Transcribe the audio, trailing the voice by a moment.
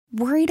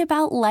Worried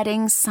about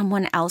letting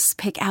someone else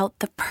pick out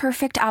the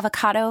perfect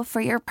avocado for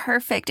your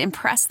perfect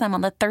impress them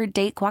on the third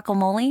date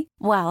guacamole?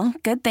 Well,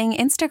 good thing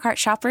Instacart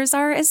shoppers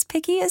are as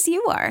picky as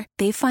you are.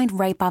 They find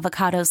ripe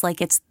avocados like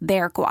it's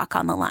their guac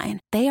on the line.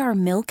 They are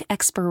milk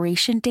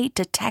expiration date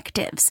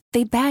detectives.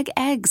 They bag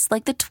eggs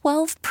like the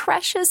 12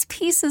 precious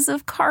pieces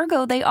of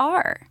cargo they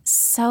are.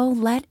 So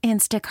let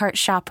Instacart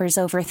shoppers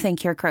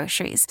overthink your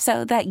groceries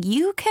so that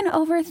you can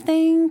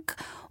overthink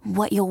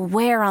what you'll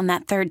wear on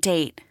that third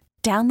date.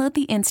 Download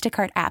the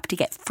Instacart app to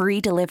get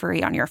free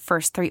delivery on your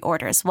first 3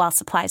 orders while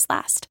supplies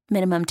last.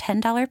 Minimum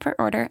 $10 per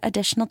order.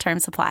 Additional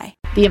terms apply.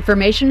 The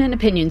information and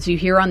opinions you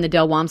hear on the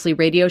Del Walmsley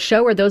radio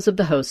show are those of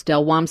the host,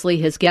 Del Walmsley,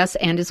 his guests,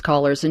 and his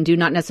callers, and do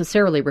not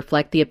necessarily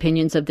reflect the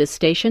opinions of this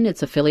station,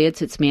 its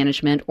affiliates, its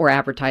management, or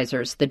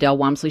advertisers. The Del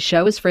Walmsley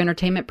show is for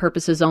entertainment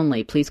purposes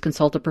only. Please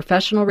consult a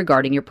professional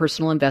regarding your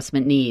personal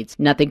investment needs.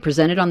 Nothing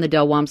presented on the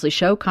Del Walmsley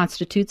show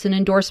constitutes an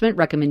endorsement,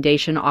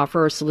 recommendation,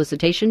 offer, or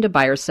solicitation to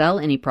buy or sell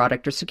any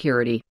product or security.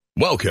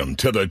 Welcome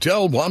to the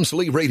Del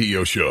Walmsley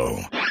radio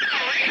show.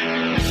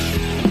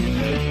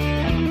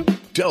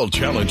 Del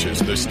challenges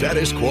the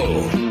status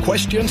quo,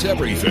 questions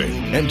everything,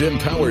 and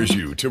empowers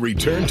you to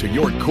return to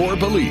your core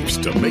beliefs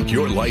to make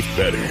your life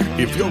better.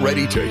 If you're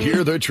ready to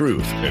hear the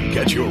truth and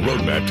get your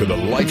roadmap to the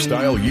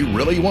lifestyle you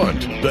really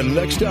want, the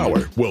next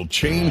hour will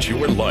change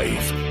your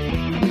life.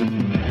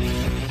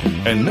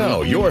 And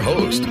now your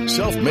host,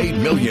 self-made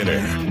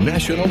millionaire,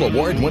 national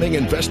award-winning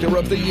investor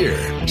of the year,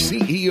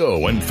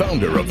 CEO and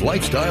founder of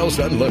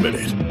Lifestyles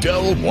Unlimited,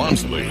 Del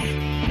Walmsley.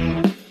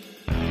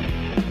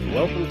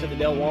 Welcome to the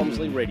Del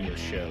Walmsley radio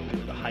show,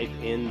 where the hype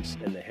ends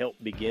and the help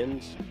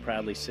begins.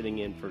 Proudly sitting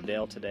in for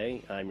Del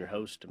today, I'm your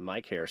host,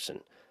 Mike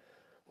Harrison.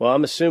 Well,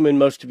 I'm assuming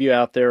most of you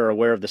out there are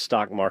aware of the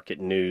stock market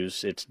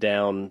news. It's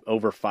down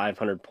over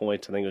 500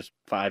 points. I think it was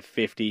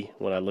 550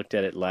 when I looked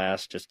at it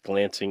last, just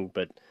glancing.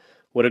 But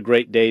what a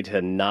great day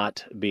to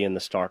not be in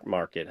the stock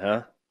market,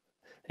 huh?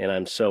 And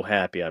I'm so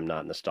happy I'm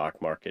not in the stock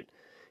market.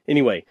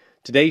 Anyway,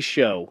 today's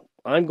show,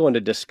 I'm going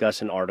to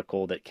discuss an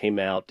article that came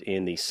out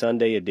in the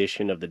Sunday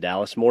edition of the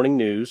Dallas Morning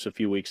News a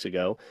few weeks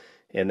ago,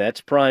 and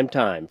that's prime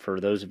time for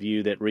those of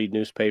you that read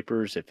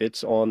newspapers. If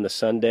it's on the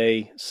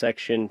Sunday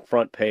section,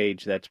 front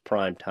page, that's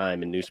prime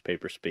time in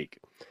newspaper speak.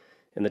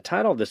 And the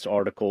title of this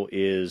article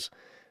is,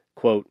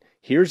 quote,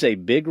 "Here's a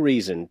big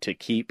reason to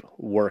keep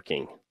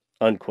working,"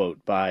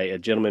 unquote, by a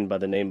gentleman by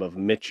the name of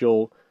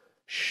Mitchell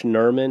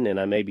Schnurman, and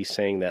I may be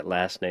saying that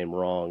last name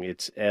wrong.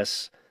 It's Schnurman.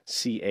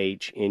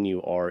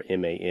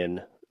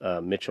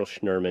 Mitchell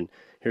Schnurman.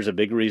 Here's a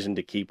big reason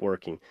to keep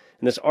working.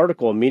 And this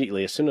article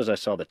immediately, as soon as I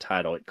saw the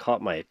title, it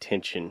caught my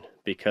attention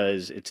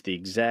because it's the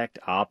exact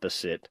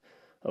opposite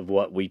of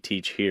what we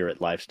teach here at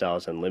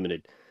Lifestyles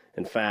Unlimited.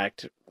 In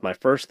fact, my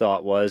first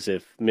thought was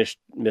if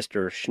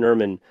Mr.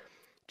 Schnurman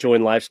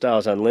joined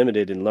Lifestyles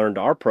Unlimited and learned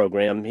our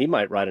program, he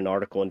might write an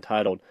article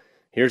entitled,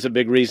 "Here's a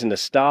big reason to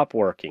stop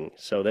working."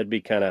 So that'd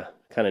be kind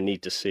of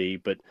neat to see.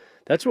 But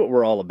that's what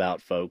we're all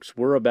about, folks.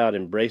 We're about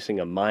embracing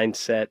a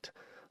mindset,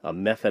 a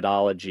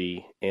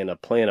methodology, and a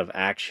plan of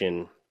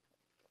action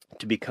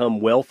to become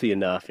wealthy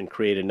enough and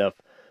create enough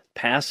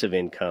passive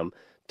income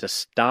to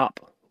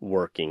stop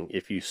working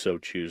if you so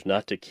choose,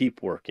 not to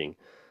keep working.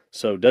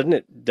 So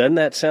doesn't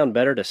that sound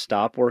better, to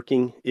stop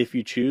working if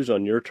you choose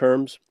on your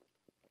terms?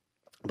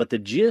 But the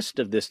gist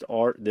of this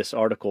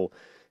article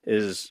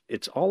is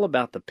it's all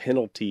about the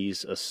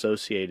penalties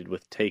associated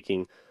with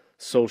taking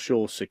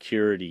Social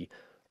Security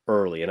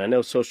early. And I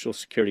know Social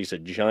Security is a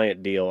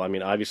giant deal. I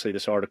mean, obviously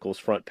this article's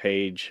front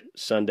page,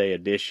 Sunday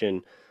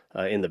edition,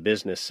 in the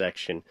business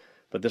section.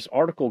 But this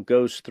article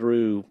goes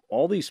through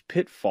all these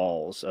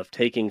pitfalls of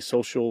taking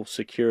Social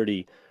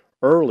Security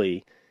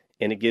early,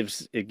 and it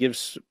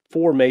gives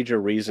 4 major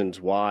reasons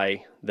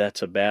why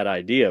that's a bad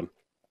idea.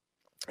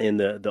 And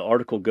the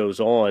article goes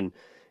on,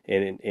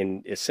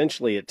 and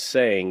essentially it's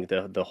saying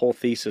the whole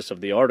thesis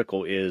of the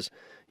article is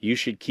you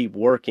should keep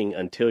working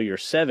until you're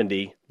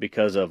 70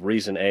 because of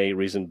reason A,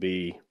 reason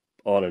B,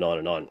 on and on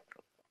and on.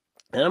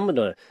 And I'm going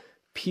to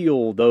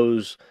peel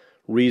those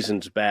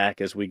reasons back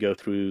as we go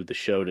through the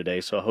show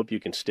today, so I hope you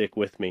can stick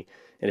with me.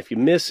 And if you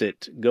miss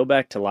it, go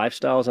back to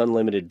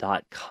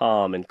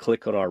lifestylesunlimited.com and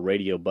click on our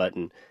radio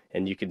button,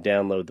 and you can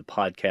download the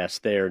podcast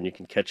there, and you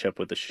can catch up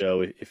with the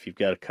show if you've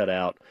got to cut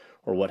out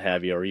or what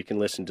have you, or you can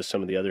listen to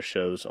some of the other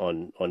shows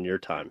on your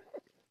time.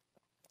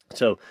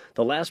 So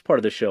the last part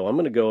of the show, I'm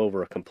going to go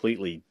over a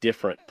completely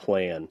different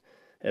plan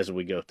as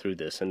we go through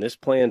this. And this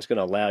plan is going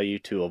to allow you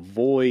to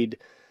avoid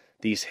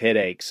these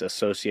headaches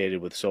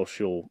associated with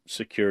Social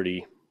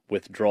Security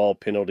withdrawal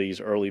penalties,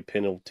 early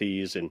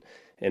penalties, and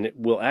it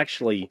will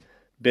actually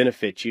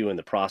benefit you in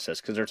the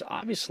process, because there's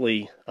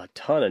obviously a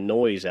ton of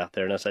noise out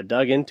there. And as I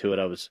dug into it,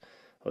 I was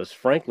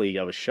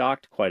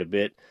shocked quite a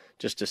bit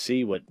just to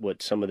see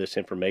what some of this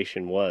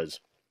information was.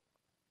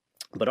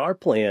 But our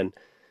plan,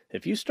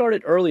 if you start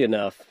it early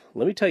enough,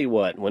 let me tell you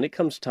what, when it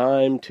comes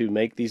time to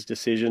make these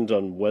decisions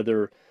on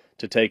whether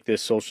to take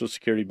this Social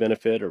Security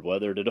benefit or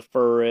whether to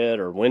defer it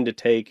or when to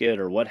take it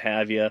or what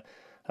have you,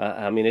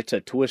 I mean, it's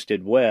a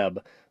twisted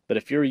web. But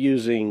if you're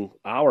using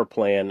our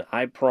plan,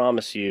 I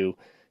promise you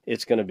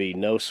it's going to be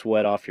no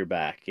sweat off your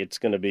back. It's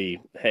going to be,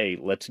 hey,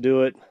 let's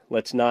do it,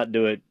 let's not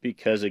do it,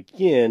 because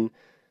again,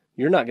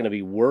 you're not going to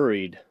be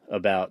worried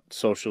about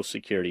Social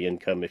Security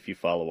income if you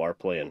follow our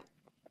plan.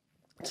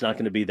 It's not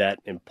going to be that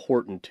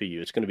important to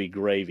you. It's going to be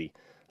gravy,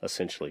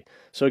 essentially.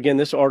 So again,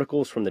 this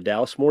article is from the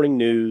Dallas Morning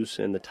News,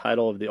 and the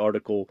title of the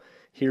article,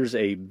 Here's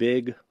a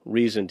Big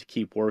Reason to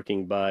Keep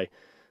Working, by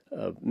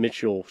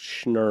Mitchell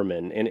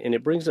Schnurman. And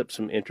it brings up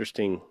some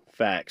interesting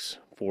facts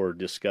for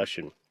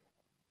discussion.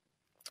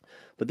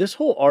 But this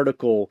whole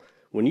article,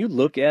 when you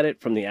look at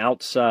it from the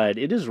outside,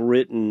 it is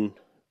written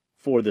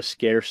for the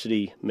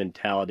scarcity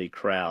mentality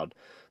crowd,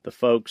 the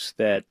folks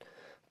that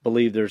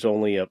believe there's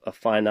only a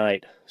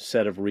finite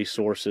set of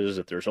resources,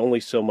 that there's only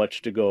so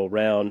much to go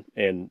around,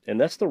 and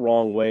that's the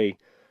wrong way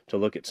to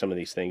look at some of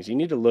these things. You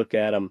need to look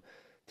at them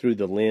through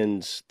the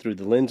lens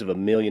of a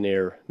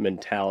millionaire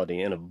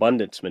mentality, an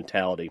abundance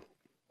mentality,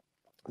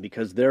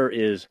 because there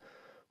is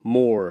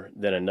more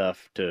than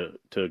enough to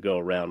go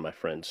around, my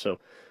friends. So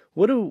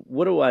what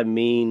do I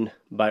mean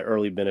by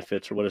early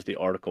benefits, or what does the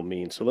article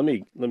mean? So let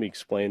me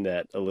explain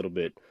that a little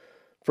bit.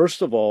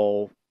 First of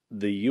all,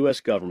 the U.S.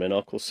 government,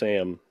 Uncle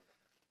Sam,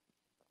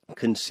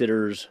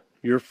 considers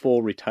your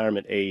full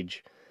retirement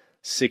age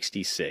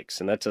 66,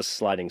 and that's a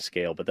sliding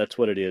scale, but that's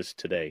what it is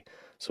today.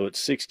 So at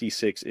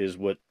 66 is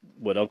what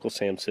Uncle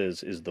Sam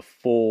says is the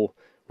full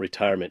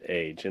retirement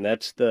age, and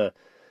that's the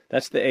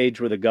age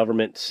where the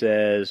government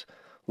says,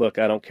 look,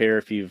 I don't care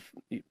if you've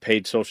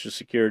paid Social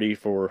Security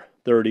for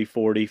 30,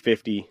 40,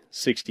 50,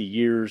 60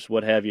 years,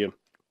 what have you,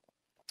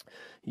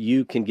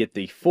 you can get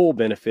the full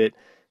benefit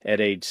at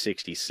age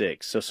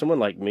 66. So someone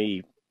like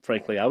me,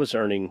 frankly, I was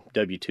earning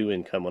W-2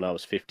 income when I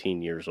was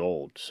 15 years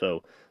old.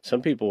 So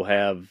some people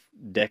have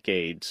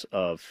decades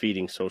of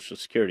feeding Social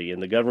Security,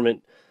 and the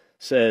government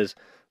says,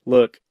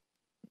 look,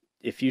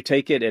 if you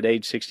take it at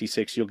age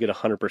 66, you'll get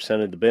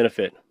 100% of the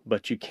benefit,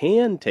 but you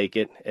can take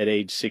it at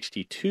age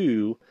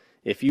 62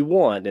 if you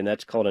want, and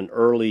that's called an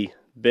early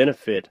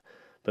benefit,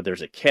 but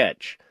there's a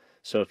catch.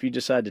 So if you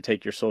decide to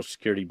take your Social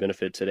Security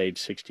benefits at age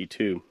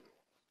 62,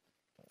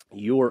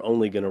 you are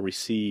only going to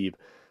receive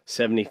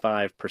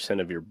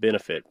 75% of your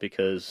benefit,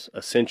 because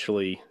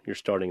essentially you're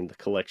starting the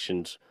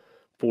collections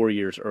 4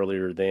 years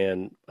earlier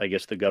than I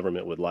guess the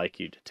government would like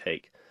you to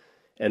take.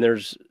 And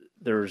there's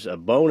a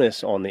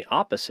bonus on the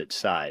opposite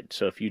side.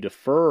 So if you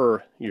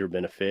defer your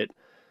benefit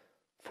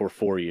for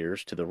 4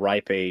 years to the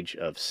ripe age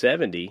of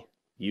 70,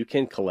 you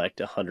can collect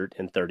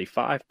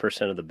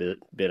 135% of the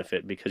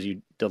benefit because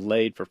you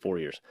delayed for 4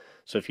 years.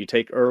 So if you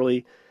take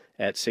early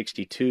at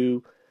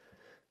 62,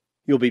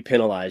 you'll be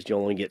penalized.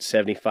 You'll only get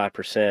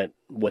 75%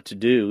 what to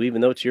do,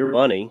 even though it's your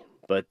money,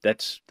 but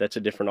that's a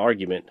different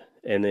argument.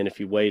 And then if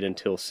you wait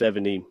until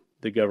 70,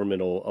 the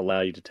government will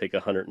allow you to take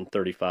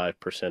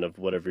 135% of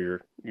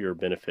whatever your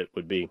benefit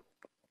would be.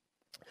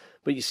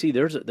 But you see,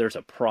 there's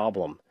a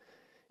problem.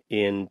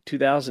 In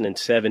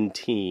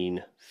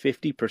 2017,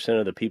 50%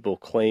 of the people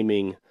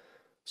claiming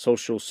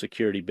Social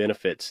Security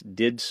benefits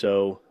did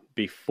so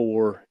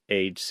before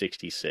age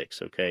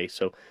 66, okay?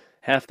 So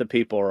half the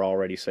people are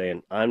already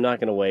saying, I'm not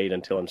going to wait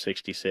until I'm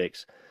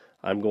 66.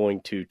 I'm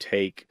going to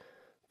take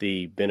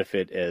the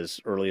benefit as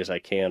early as I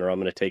can, or I'm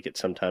going to take it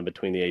sometime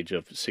between the age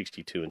of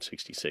 62 and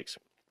 66.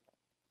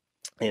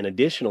 And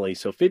additionally,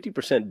 so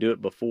 50% do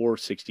it before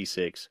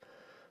 66,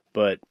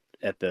 but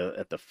at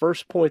the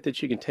first point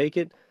that you can take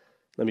it,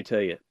 let me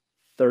tell you,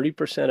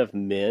 30% of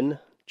men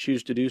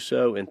choose to do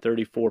so, and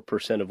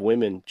 34% of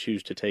women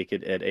choose to take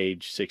it at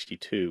age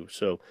 62.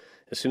 So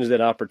as soon as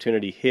that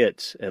opportunity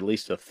hits, at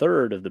least a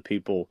third of the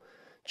people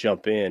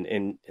jump in.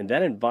 And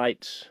that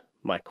invites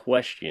my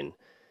question.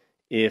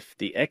 If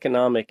the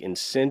economic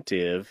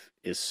incentive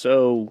is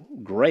so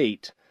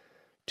great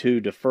to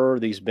defer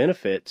these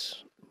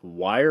benefits,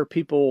 why are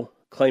people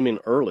claiming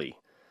early?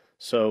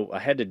 So I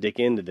had to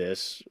dig into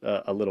this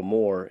a little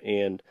more,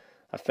 and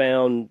I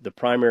found the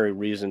primary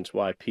reasons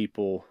why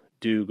people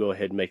do go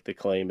ahead and make the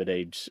claim at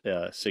age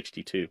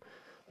 62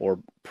 or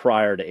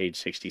prior to age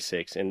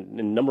 66. And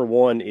number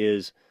one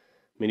is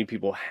many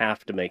people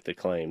have to make the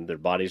claim. Their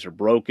bodies are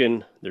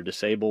broken, they're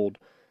disabled,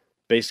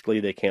 basically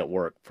they can't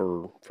work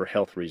for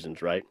health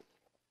reasons, right?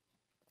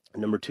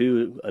 Number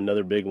two,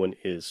 another big one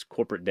is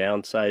corporate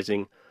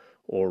downsizing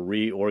or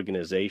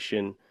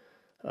reorganization.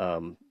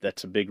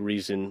 That's a big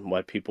reason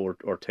why people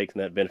are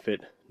taking that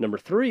benefit. Number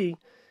three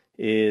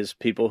is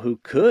people who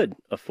could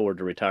afford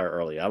to retire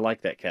early. I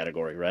like that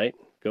category, right?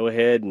 Go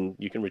ahead and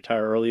you can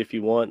retire early if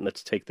you want. And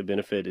let's take the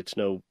benefit. It's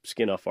no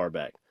skin off our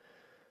back.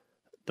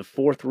 The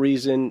fourth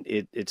reason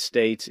it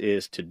states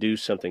is to do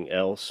something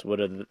else,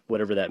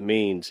 whatever that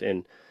means.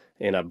 And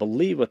I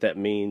believe what that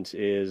means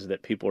is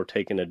that people are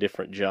taking a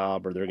different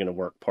job, or they're going to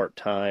work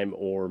part-time,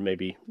 or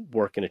maybe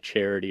work in a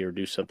charity or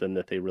do something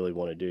that they really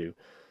want to do.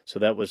 So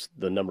that was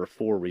the number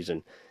four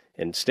reason.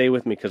 And stay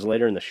with me, because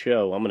later in the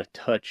show, I'm going to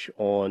touch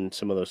on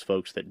some of those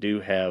folks that do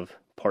have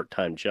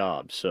part-time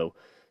jobs. So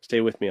stay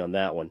with me on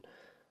that one.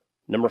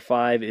 Number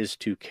 5 is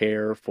to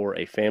care for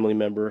a family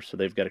member, so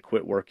they've got to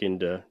quit working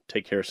to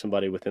take care of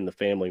somebody within the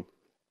family.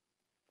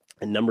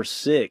 And number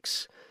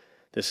 6,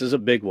 this is a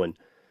big one,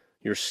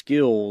 your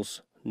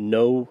skills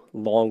no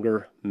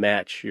longer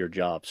match your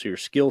job. So your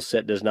skill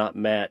set does not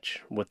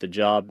match what the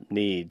job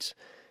needs.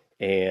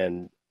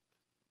 And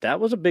that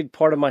was a big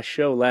part of my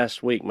show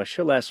last week. My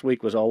show last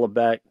week was all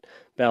about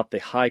the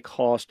high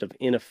cost of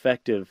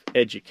ineffective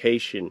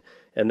education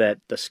and that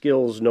the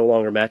skills no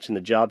longer matching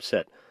the job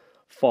set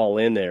fall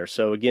in there.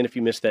 So again, if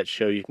you missed that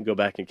show, you can go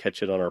back and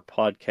catch it on our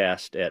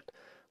podcast at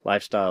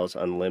Lifestyles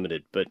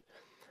Unlimited. But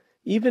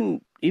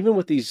even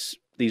with these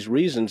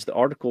reasons, the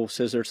article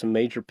says there's some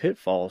major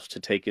pitfalls to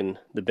taking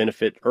the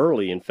benefit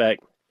early. In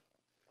fact,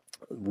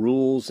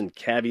 rules and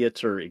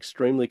caveats are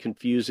extremely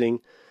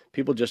confusing.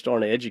 People just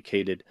aren't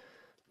educated.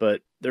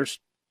 But there's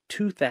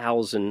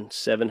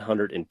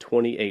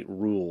 2,728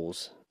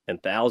 rules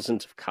and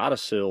thousands of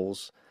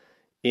codicils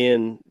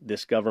in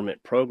this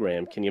government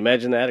program. Can you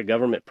imagine that? A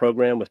government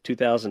program with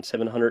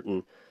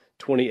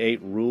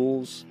 2,728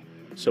 rules?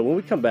 So when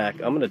we come back,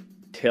 I'm going to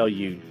tell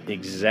you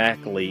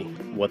exactly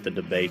what the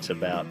debate's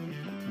about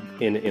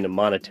in a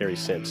monetary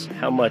sense.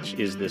 How much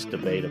is this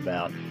debate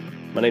about?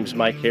 My name is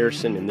Mike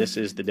Harrison, and this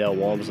is the Del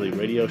Walmsley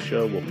Radio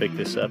Show. We'll pick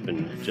this up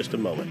in just a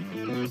moment.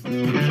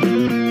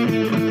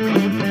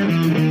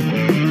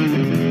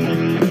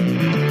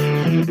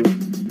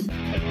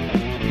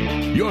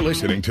 You're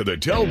listening to the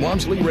Del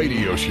Walmsley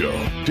Radio Show.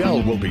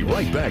 Del will be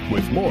right back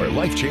with more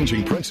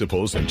life-changing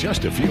principles in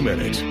just a few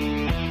minutes.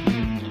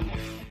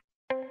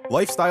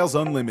 Lifestyles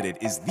Unlimited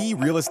is the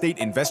real estate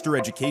investor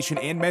education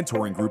and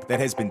mentoring group that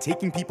has been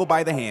taking people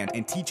by the hand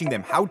and teaching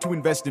them how to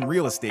invest in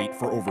real estate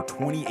for over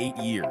 28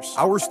 years.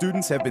 Our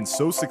students have been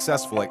so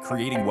successful at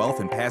creating wealth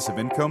and passive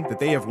income that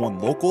they have won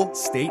local,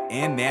 state,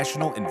 and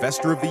national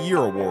Investor of the Year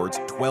awards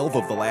 12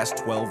 of the last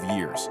 12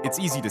 years. It's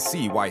easy to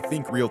see why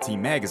Think Realty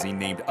magazine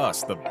named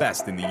us the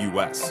best in the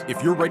U.S.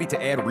 If you're ready to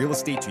add real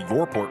estate to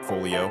your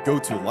portfolio, go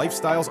to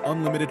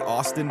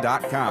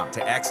lifestylesunlimitedaustin.com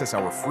to access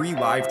our free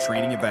live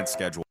training event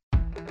schedule.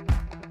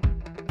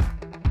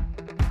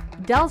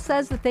 Del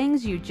says the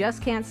things you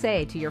just can't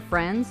say to your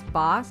friends,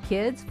 boss,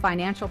 kids,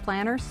 financial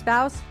planner,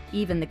 spouse,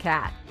 even the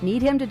cat.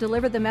 Need him to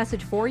deliver the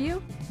message for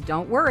you?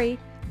 Don't worry.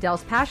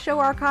 Del's past show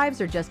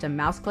archives are just a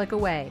mouse click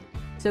away.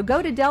 So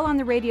go to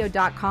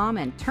DelOnTheRadio.com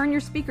and turn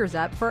your speakers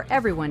up for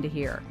everyone to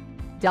hear.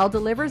 Del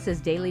delivers his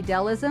daily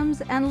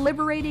Delisms and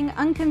liberating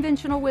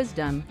unconventional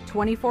wisdom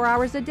 24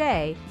 hours a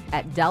day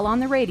at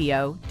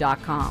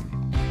DelOnTheRadio.com.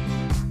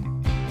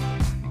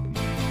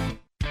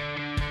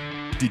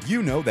 Did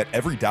you know that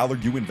every dollar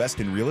you invest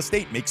in real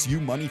estate makes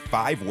you money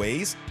 5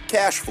 ways?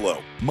 Cash flow,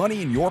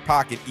 money in your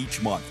pocket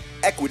each month.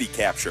 Equity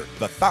capture,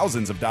 the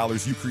thousands of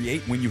dollars you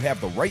create when you have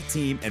the right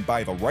team and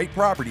buy the right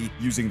property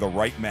using the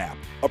right map.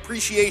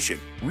 Appreciation,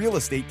 real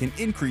estate can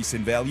increase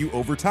in value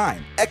over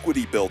time.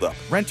 Equity buildup,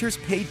 renters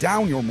pay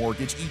down your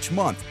mortgage each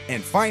month.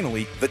 And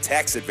finally, the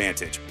tax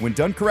advantage. When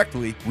done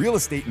correctly, real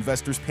estate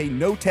investors pay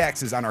no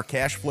taxes on our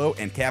cash flow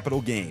and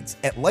capital gains.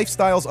 At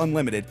Lifestyles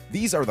Unlimited,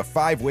 these are the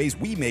 5 ways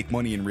we make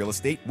money in real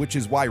estate, which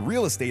is why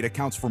real estate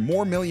accounts for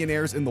more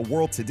millionaires in the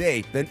world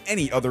today than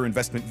any other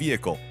investment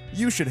vehicle.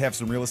 You should have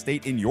some real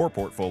estate in your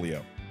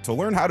portfolio. To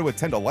learn how to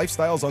attend a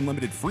Lifestyles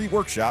Unlimited free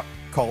workshop,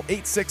 call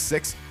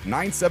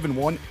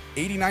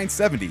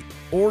 866-971-8970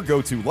 or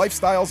go to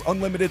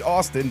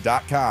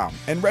lifestylesunlimitedaustin.com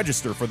and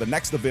register for the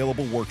next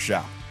available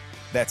workshop.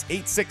 That's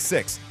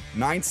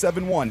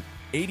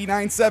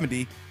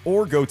 866-971-8970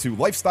 or go to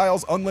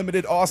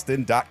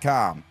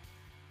lifestylesunlimitedaustin.com.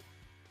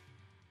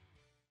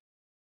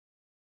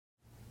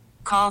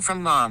 Call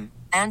from mom.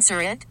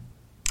 Answer it.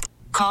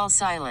 Call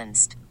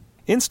silenced.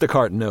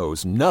 Instacart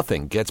knows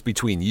nothing gets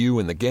between you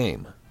and the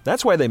game.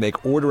 That's why they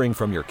make ordering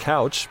from your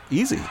couch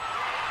easy.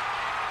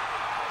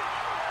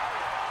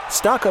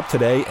 Stock up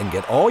today and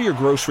get all your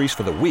groceries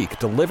for the week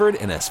delivered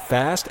in as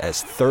fast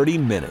as 30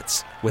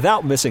 minutes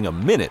without missing a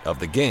minute of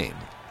the game.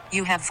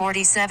 You have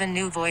 47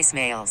 new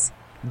voicemails.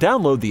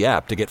 Download the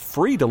app to get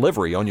free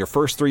delivery on your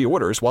first 3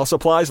 orders while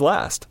supplies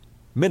last.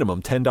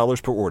 Minimum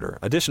 $10 per order.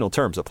 Additional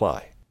terms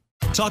apply.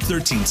 Talk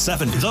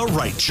 1370, the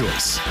right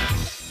choice.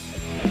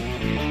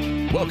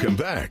 Welcome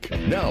back.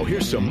 Now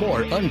here's some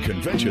more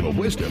unconventional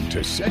wisdom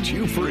to set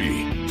you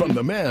free from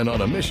the man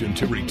on a mission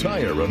to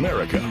retire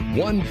America,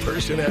 one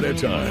person at a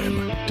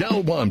time,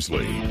 Del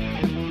Walmsley.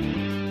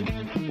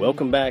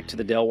 Welcome back to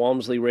the Del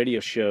Walmsley Radio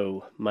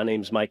Show. My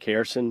name's Mike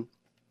Harrison.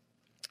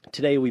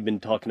 Today we've been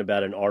talking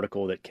about an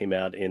article that came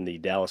out in the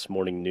Dallas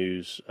Morning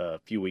News a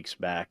few weeks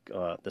back,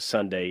 the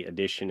Sunday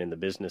edition in the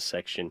business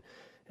section,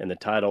 and the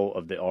title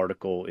of the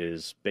article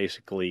is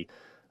basically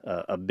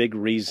a big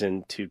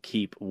reason to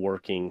keep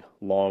working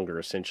longer,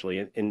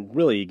 essentially. And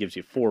really, it gives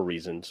you 4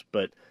 reasons.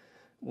 But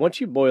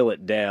once you boil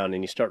it down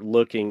and you start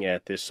looking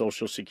at this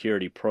Social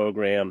Security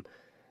program,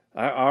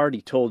 I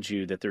already told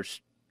you that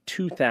there's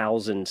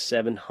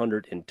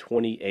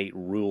 2,728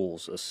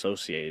 rules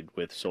associated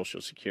with Social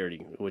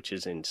Security, which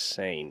is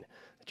insane.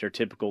 It's your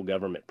typical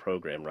government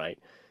program, right?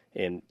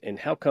 And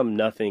how come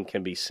nothing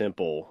can be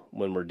simple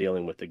when we're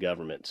dealing with the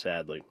government,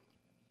 sadly?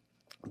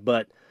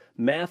 But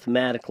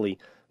mathematically,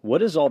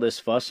 what is all this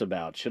fuss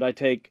about? Should I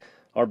take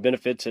our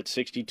benefits at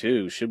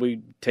 62? Should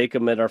we take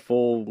them at our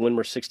full when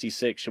we're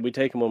 66? Should we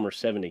take them when we're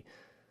 70?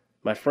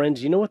 My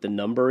friends, you know what the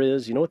number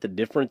is? You know what the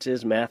difference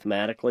is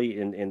mathematically?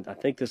 And I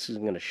think this is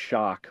going to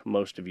shock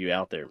most of you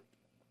out there.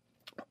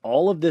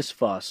 All of this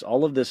fuss,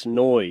 all of this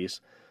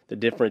noise, the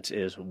difference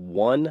is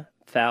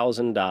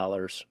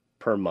 $1,000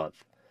 per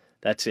month.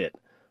 That's it.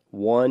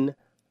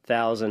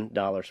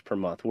 $1,000 per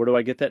month. Where do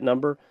I get that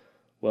number?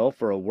 Well,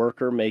 for a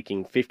worker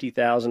making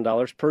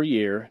 $50,000 per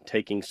year,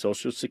 taking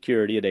Social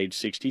Security at age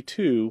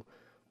 62,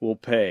 will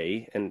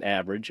pay an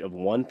average of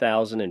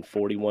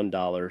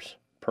 $1,041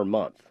 per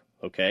month.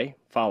 Okay?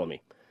 Follow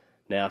me.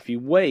 Now, if you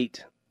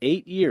wait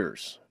 8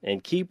 years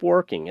and keep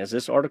working, as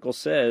this article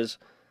says,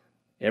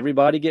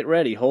 everybody get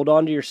ready. Hold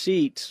on to your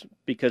seats,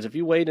 because if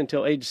you wait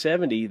until age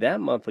 70, that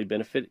monthly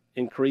benefit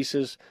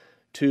increases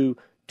to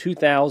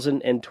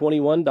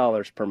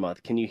 $2,021 per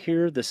month. Can you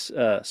hear this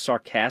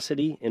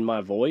sarcasticity in my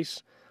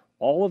voice?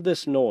 All of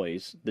this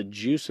noise, the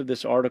juice of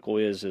this article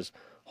is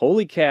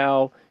holy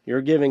cow,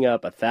 you're giving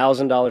up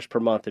 $1,000 per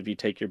month if you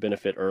take your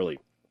benefit early.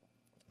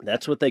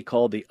 That's what they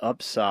call the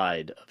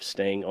upside of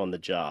staying on the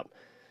job.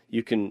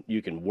 You can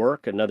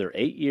work another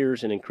 8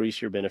 years and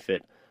increase your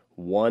benefit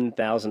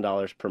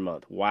 $1,000 per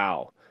month.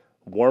 Wow.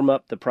 Warm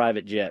up the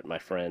private jet, my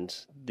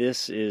friends.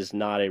 This is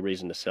not a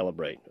reason to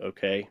celebrate,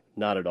 okay?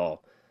 Not at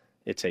all.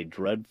 It's a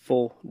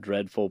dreadful,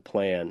 dreadful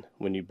plan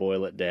when you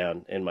boil it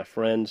down. And my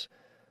friends,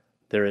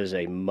 there is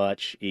a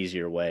much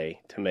easier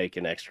way to make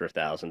an extra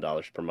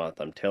 $1,000 per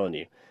month, I'm telling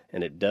you.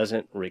 And it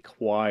doesn't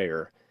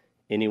require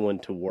anyone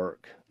to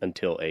work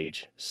until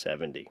age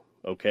 70,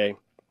 okay?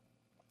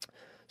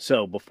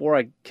 So before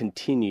I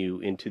continue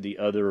into the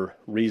other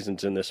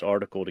reasons in this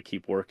article to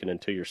keep working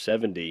until you're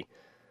 70,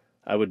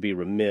 I would be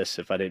remiss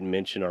if I didn't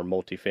mention our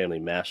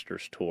Multifamily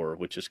Masters Tour,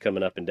 which is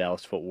coming up in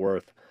Dallas-Fort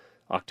Worth,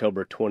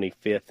 October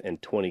 25th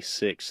and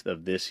 26th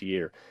of this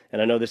year.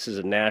 And I know this is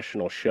a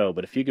national show,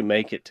 but if you can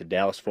make it to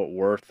Dallas-Fort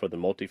Worth for the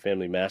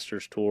Multifamily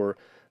Masters Tour,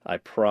 I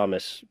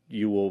promise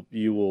you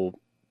will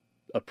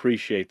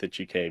appreciate that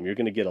you came. You're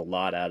going to get a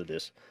lot out of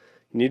this.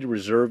 You need to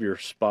reserve your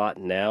spot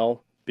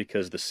now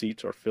because the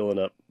seats are filling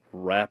up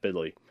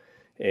rapidly.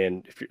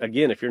 And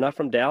if you're not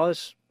from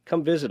Dallas,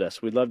 come visit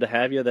us. We'd love to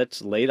have you.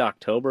 That's late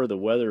October. The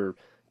weather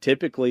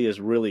typically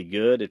is really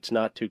good. It's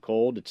not too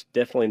cold. It's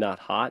definitely not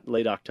hot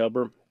late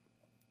October.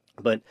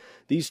 But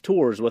these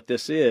tours, what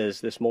this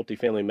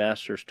Multifamily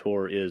Masters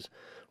Tour is,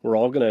 we're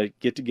all going to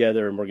get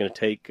together and we're going to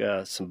take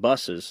some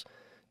buses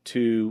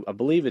to, I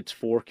believe it's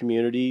 4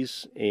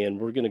 communities, and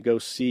we're going to go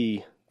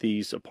see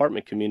these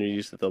apartment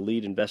communities that the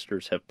lead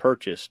investors have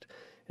purchased,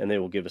 and they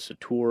will give us a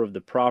tour of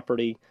the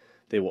property.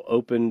 They will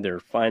open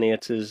their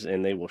finances,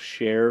 and they will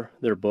share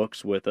their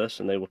books with us,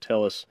 and they will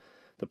tell us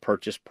the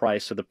purchase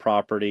price of the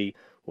property,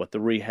 what the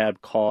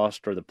rehab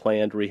cost or the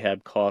planned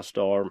rehab cost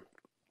are,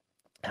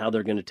 how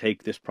they're going to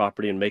take this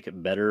property and make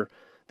it better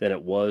than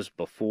it was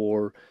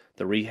before,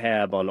 the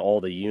rehab on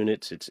all the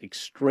units. It's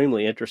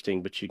extremely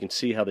interesting, but you can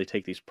see how they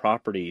take these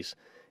properties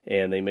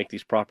and they make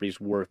these properties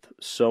worth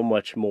so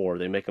much more.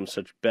 They make them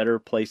such better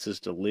places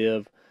to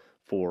live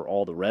for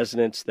all the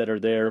residents that are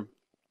there.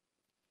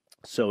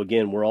 So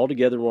again, we're all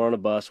together, we're on a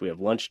bus, we have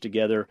lunch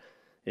together.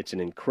 It's an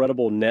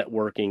incredible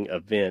networking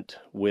event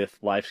with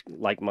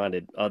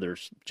like-minded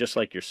others, just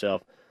like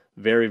yourself.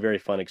 Very, very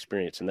fun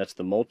experience. And that's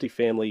the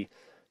Multifamily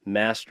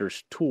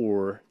Masters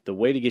Tour. The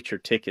way to get your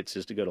tickets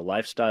is to go to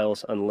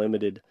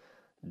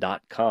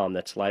lifestylesunlimited.com.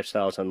 That's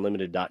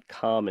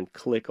lifestylesunlimited.com and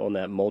click on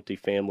that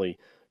multifamily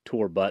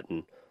tour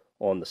button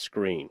on the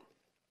screen.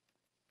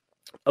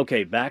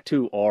 Okay, back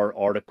to our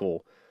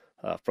article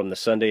from the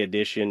Sunday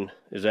edition.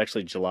 Is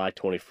actually July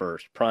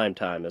 21st, prime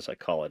time as I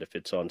call it, if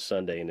it's on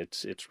Sunday, and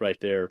it's right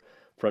there,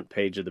 front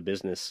page of the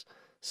business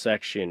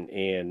section.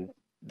 And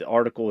the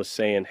article is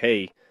saying,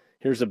 hey,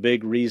 here's a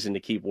big reason to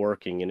keep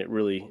working, and it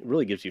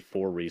really gives you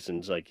 4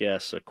 reasons, I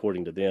guess,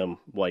 according to them,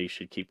 why you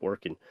should keep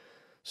working.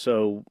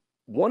 So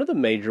one of the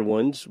major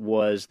ones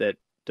was that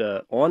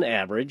on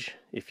average,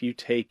 if you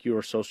take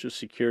your Social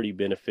Security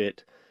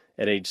benefit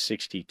at age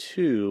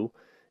 62,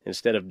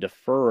 instead of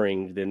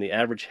deferring, then the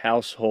average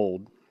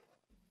household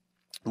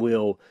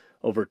will,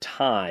 over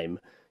time,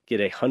 get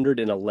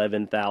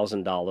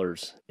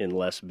 $111,000 in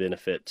less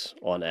benefits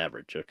on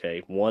average,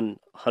 okay?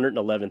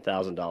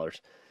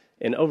 $111,000.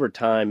 And over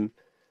time,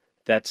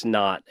 that's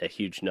not a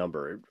huge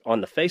number.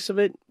 On the face of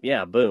it,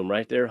 yeah, boom,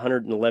 right there,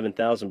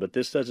 $111,000. But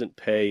this doesn't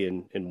pay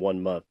in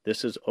 1 month.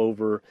 This is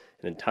over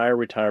an entire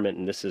retirement,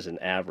 and this is an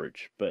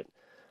average. But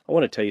I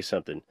want to tell you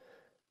something.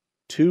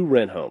 2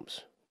 rent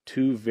homes,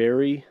 2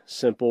 very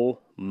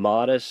simple,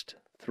 modest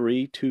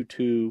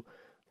 3-2-2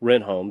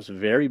 rent homes,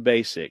 very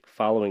basic,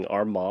 following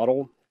our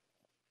model.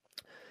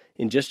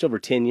 In just over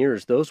 10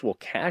 years, those will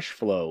cash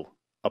flow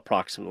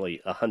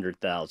approximately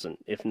 $100,000,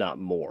 if not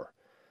more.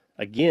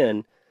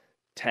 Again,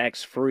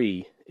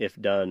 tax-free if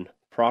done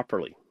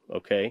properly,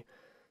 okay?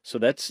 So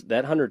that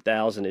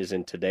 $100,000 is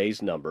in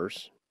today's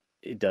numbers.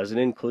 It doesn't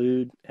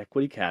include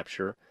equity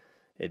capture.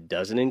 It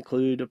doesn't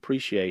include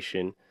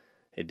appreciation.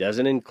 It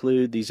doesn't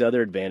include these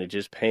other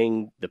advantages,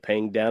 paying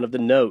down of the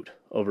note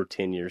over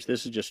 10 years.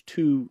 This is just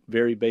 2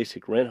 very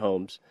basic rent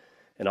homes,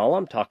 and all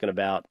I'm talking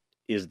about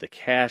is the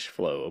cash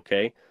flow,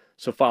 okay?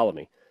 So follow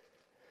me.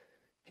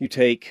 You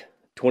take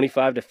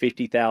 $25,000 to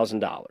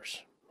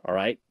 $50,000, all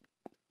right,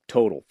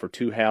 total for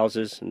 2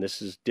 houses, and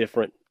this is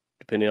different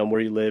depending on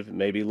where you live,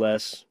 maybe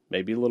less,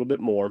 maybe a little bit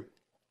more.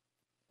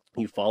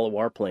 You follow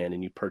our plan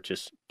and you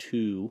purchase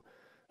 2,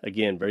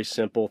 again, very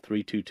simple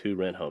 322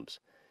 rent homes.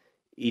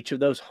 Each of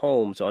those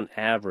homes on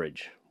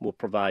average will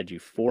provide you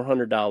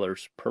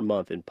 $400 per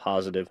month in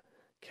positive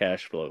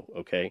cash flow,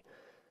 okay?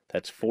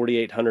 That's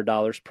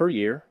 $4,800 per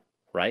year,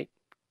 right?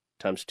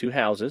 Times 2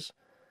 houses,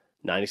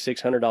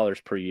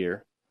 $9,600 per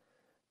year,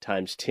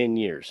 times 10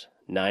 years,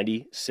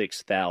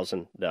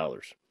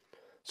 $96,000.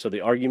 So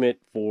the argument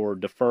for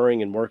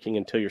deferring and working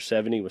until you're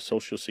 70 with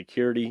Social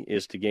Security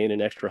is to gain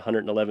an extra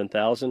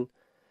 $111,000.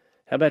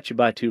 How about you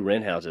buy 2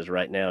 rent houses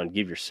right now and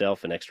give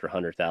yourself an extra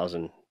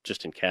 $100,000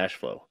 just in cash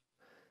flow?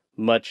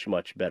 Much,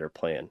 much better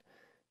plan.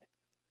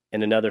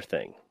 And another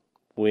thing,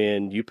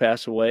 when you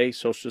pass away,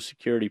 Social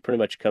Security pretty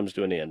much comes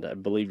to an end. I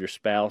believe your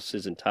spouse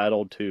is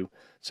entitled to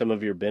some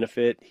of your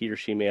benefit. He or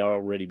she may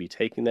already be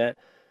taking that,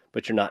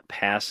 but you're not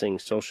passing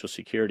Social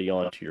Security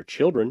on to your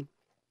children.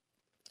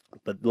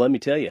 But let me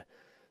tell you,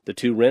 the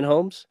 2 rent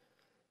homes,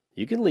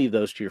 you can leave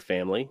those to your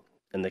family,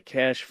 and the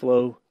cash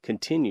flow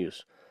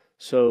continues.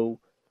 So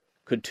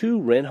could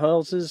 2 rent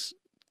houses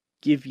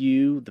give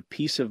you the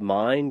peace of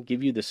mind,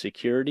 give you the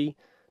security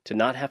to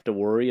not have to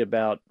worry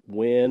about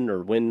when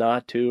or when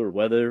not to, or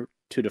whether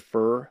to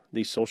defer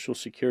these Social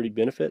Security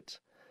benefits?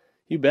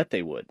 You bet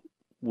they would.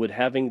 Would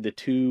having the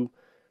 2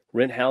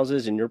 rent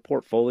houses in your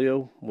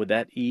portfolio, would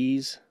that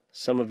ease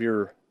some of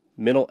your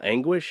mental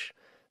anguish,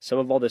 some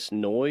of all this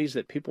noise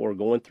that people are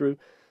going through,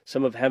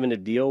 some of having to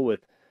deal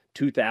with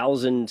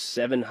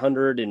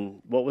 2,700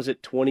 and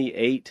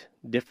 28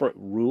 different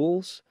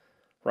rules,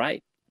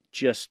 right?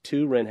 Just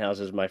 2 rent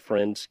houses, my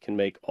friends, can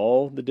make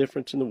all the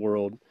difference in the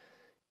world,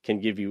 can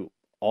give you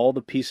all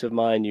the peace of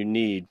mind you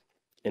need,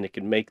 and it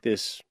can make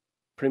this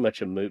pretty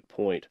much a moot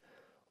point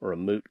or a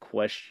moot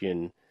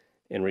question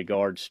in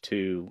regards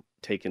to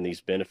taking these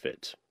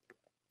benefits.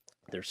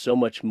 There's so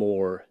much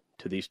more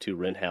to these 2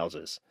 rent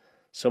houses,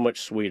 so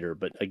much sweeter,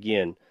 but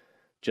again,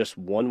 just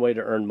one way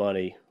to earn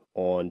money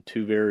on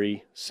 2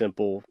 very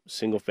simple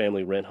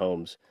single-family rent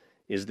homes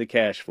is the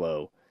cash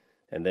flow,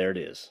 and there it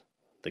is.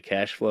 The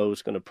cash flow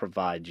is going to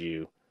provide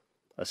you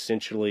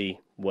essentially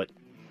what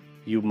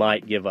you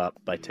might give up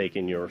by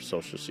taking your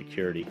Social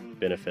Security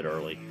benefit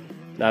early.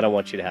 And I don't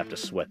want you to have to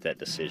sweat that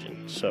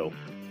decision. So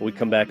when we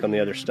come back on the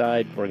other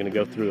side, we're going to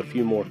go through a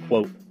few more,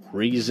 quote,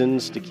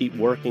 reasons to keep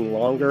working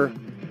longer,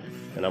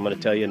 and I'm going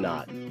to tell you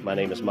not. My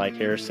name is Mike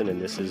Harrison,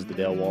 and this is the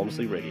Del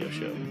Walmsley Radio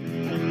Show.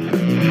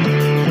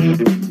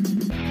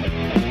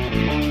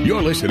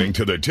 You're listening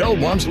to the Del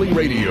Walmsley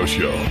Radio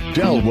Show.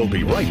 Del will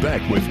be right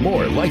back with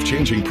more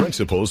life-changing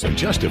principles in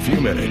just a few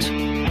minutes.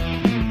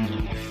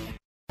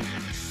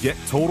 Get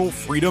total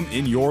freedom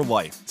in your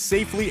life,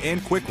 safely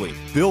and quickly.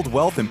 Build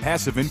wealth and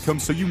passive income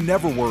so you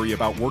never worry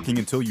about working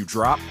until you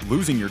drop,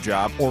 losing your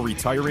job, or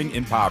retiring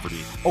in poverty.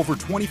 Over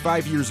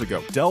 25 years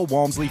ago, Del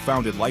Walmsley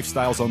founded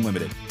Lifestyles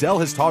Unlimited. Del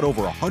has taught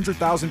over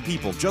 100,000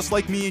 people just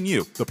like me and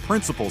you the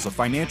principles of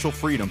financial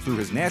freedom through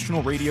his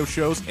national radio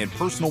shows and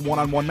personal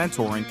one-on-one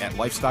mentoring at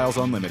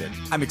Lifestyles Unlimited.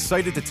 I'm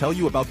excited to tell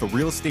you about the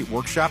real estate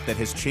workshop that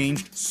has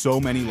changed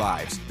so many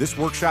lives. This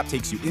workshop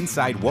takes you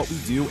inside what we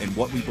do and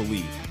what we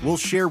believe. We'll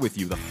share with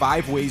you the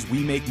 5 ways we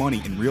make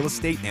money in real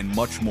estate and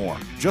much more.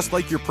 Just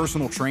like your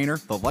personal trainer,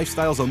 the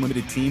Lifestyles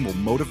Unlimited team will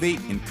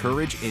motivate,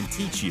 encourage, and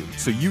teach you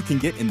so you can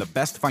get in the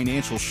best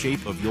financial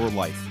shape of your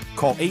life.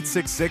 Call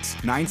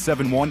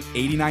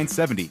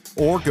 866-971-8970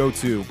 or go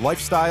to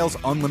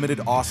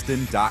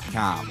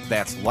lifestylesunlimitedaustin.com.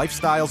 That's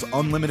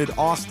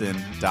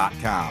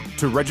lifestylesunlimitedaustin.com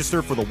to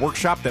register for the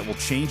workshop that will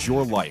change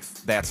your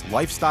life. That's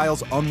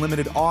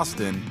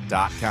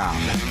lifestylesunlimitedaustin.com.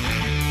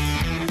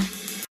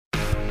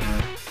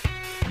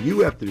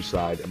 You have to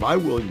decide, am I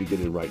willing to get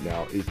in right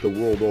now? Is the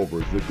world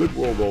over? Is the good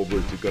world over?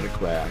 Is it going to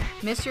crash?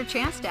 Miss your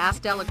chance to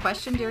ask Del a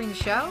question during the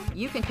show?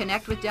 You can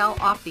connect with Del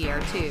off the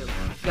air, too.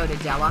 Go to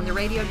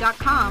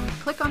DelOnTheRadio.com,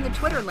 click on the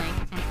Twitter link,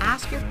 and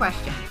ask your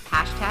question.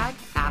 Hashtag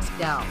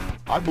AskDel.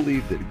 I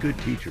believe that a good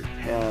teacher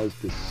has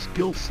the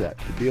skill set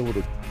to be able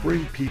to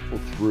bring people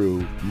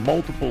through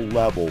multiple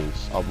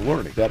levels of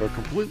learning that are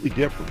completely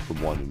different from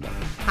one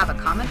another. Have a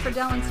comment for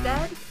Del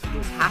instead?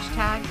 Use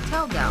hashtag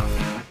TellDel.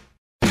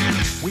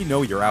 We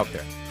know you're out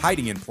there,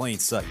 hiding in plain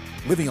sight,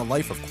 living a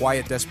life of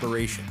quiet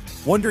desperation,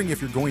 wondering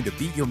if you're going to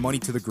beat your money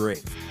to the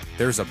grave.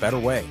 There's a better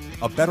way,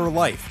 a better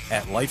life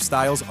at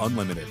Lifestyles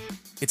Unlimited.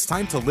 It's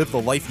time to live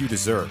the life you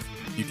deserve.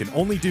 You can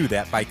only do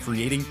that by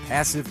creating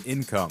passive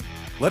income.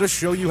 Let us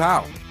show you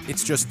how.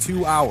 It's just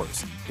 2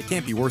 hours. It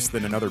can't be worse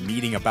than another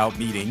meeting about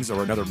meetings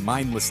or another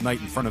mindless night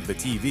in front of the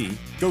TV.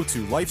 Go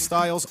to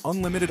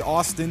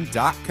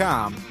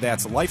lifestylesunlimitedaustin.com.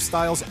 That's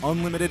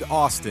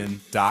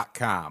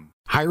lifestylesunlimitedaustin.com.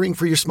 Hiring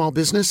for your small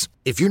business?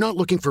 If you're not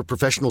looking for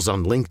professionals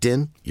on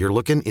LinkedIn, you're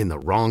looking in the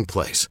wrong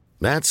place.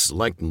 That's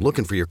like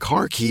looking for your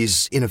car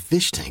keys in a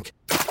fish tank.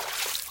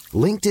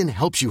 LinkedIn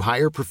helps you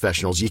hire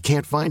professionals you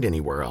can't find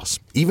anywhere else,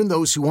 even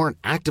those who aren't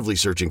actively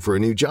searching for a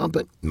new job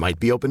but might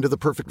be open to the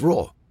perfect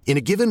role. In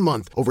a given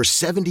month, over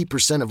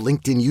 70% of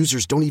LinkedIn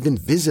users don't even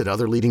visit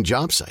other leading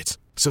job sites.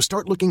 So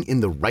start looking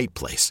in the right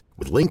place.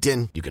 With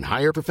LinkedIn, you can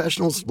hire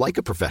professionals like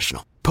a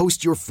professional.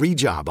 Post your free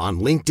job on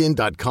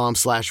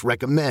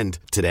linkedin.com/recommend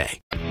today.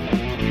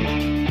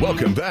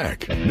 Welcome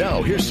back.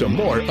 Now here's some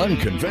more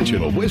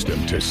unconventional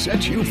wisdom to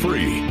set you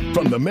free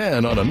from the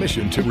man on a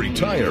mission to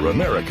retire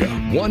America,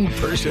 one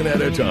person at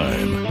a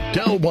time,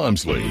 Del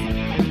Walmsley.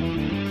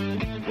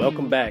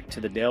 Welcome back to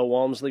the Del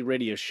Walmsley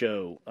Radio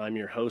Show. I'm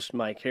your host,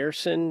 Mike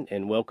Harrison,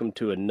 and welcome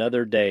to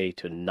another day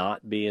to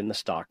not be in the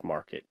stock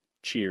market.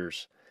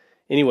 Cheers.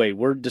 Anyway,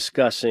 we're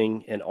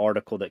discussing an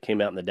article that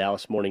came out in the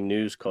Dallas Morning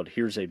News called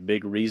Here's a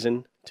Big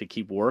Reason to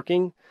Keep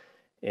Working.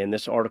 And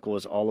this article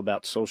is all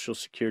about Social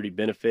Security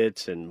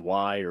benefits and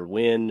why or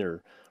when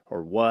or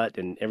what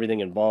and everything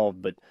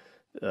involved. But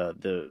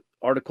the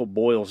article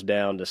boils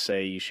down to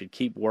say you should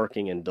keep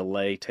working and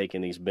delay taking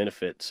these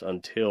benefits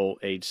until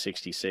age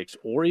 66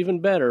 or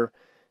even better,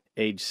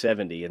 age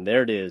 70. And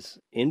there it is,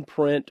 in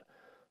print,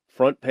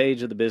 front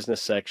page of the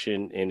business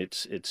section, and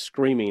it's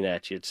screaming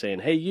at you. It's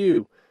saying, hey,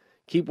 you,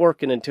 keep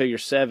working until you're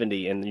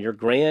 70, and your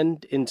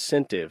grand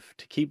incentive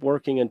to keep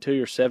working until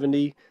you're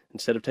 70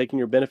 instead of taking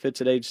your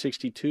benefits at age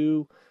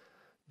 62,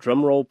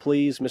 drum roll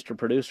please, Mr.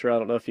 Producer. I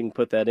don't know if you can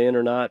put that in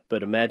or not,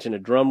 but imagine a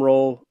drum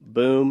roll,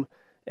 boom,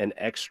 an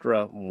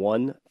extra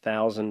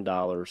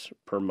 $1,000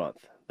 per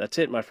month. That's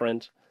it, my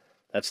friends.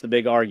 That's the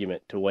big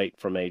argument to wait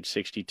from age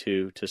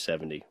 62 to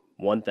 70,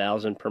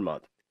 $1,000 per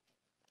month.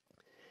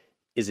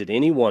 Is it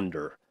any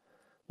wonder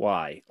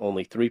why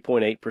only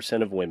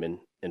 3.8% of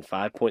women and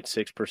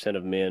 5.6%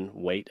 of men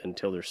wait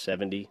until they're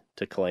 70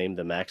 to claim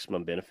the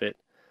maximum benefit?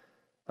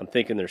 I'm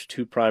thinking there's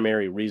two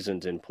primary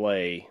reasons in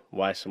play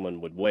why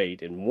someone would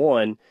wait. And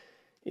one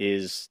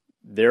is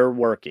they're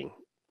working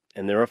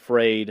and they're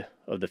afraid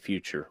of the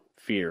future,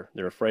 fear.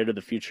 They're afraid of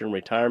the future in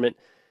retirement,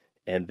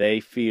 and they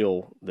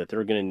feel that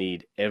they're going to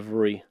need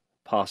every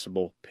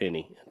possible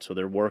penny. And so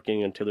they're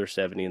working until they're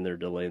 70 and they're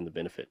delaying the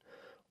benefit.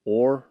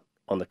 Or,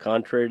 on the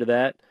contrary to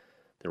that,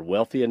 they're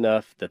wealthy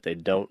enough that they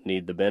don't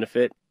need the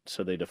benefit,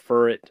 so they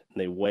defer it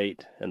and they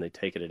wait and they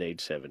take it at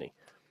age 70.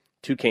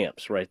 Two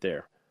camps right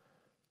there.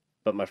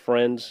 But my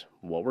friends,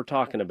 what we're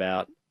talking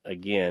about,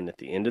 again, at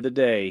the end of the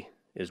day,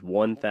 is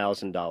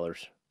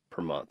 $1,000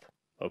 per month,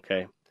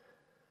 okay?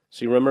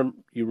 So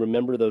you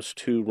remember those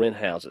two rent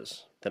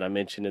houses that I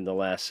mentioned in the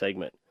last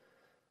segment.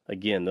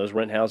 Again, those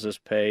rent houses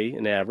pay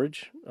an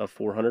average of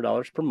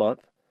 $400 per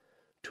month.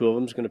 Two of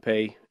them is going to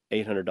pay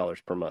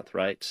 $800 per month,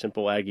 right?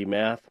 Simple Aggie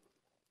math.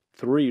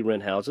 3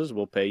 rent houses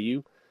will pay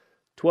you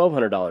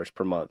 $1,200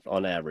 per month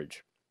on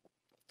average.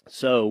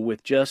 So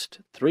with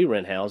just 3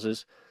 rent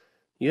houses,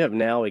 you have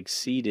now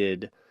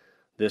exceeded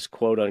this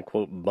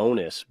quote-unquote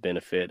bonus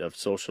benefit of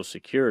Social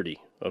Security,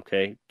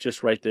 okay?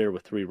 Just right there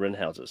with 3 rent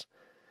houses.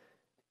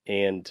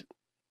 And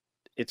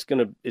it's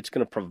gonna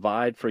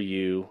provide for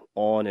you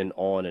on and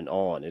on and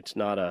on. It's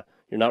not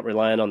you're not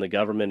relying on the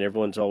government.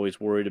 Everyone's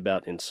always worried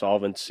about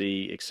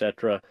insolvency,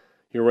 etc.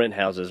 Your rent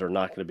houses are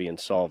not going to be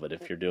insolvent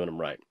if you're doing them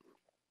right.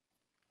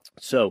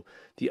 So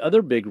the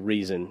other big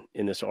reason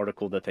in this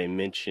article that they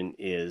mention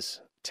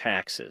is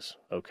taxes,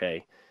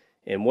 okay?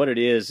 And what it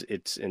is,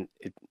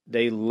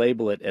 they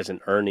label it as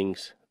an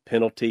earnings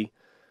penalty,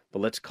 but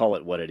let's call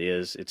it what it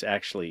is. It's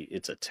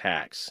a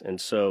tax.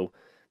 And so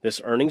this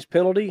earnings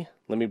penalty,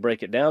 let me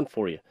break it down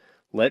for you.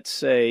 Let's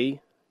say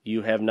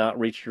you have not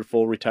reached your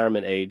full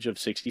retirement age of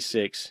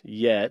 66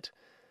 yet.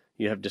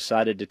 You have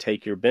decided to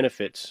take your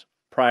benefits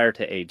prior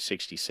to age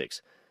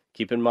 66.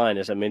 Keep in mind,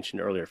 as I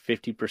mentioned earlier,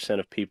 50%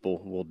 of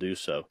people will do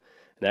so.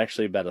 And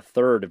actually about a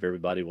third of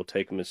everybody will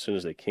take them as soon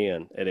as they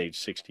can at age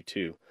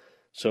 62.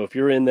 So if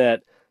you're in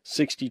that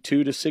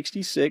 62 to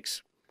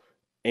 66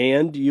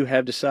 and you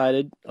have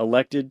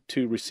elected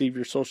to receive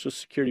your Social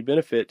Security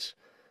benefits,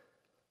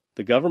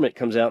 the government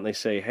comes out and they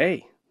say,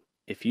 hey,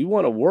 if you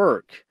want to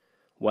work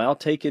while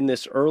taking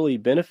this early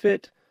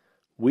benefit,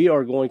 we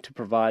are going to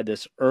provide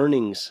this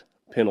earnings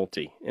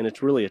penalty. And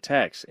it's really a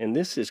tax. And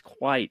this is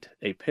quite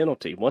a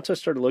penalty. Once I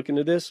started looking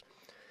at this,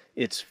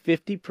 it's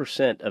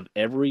 50% of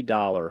every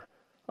dollar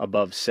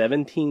above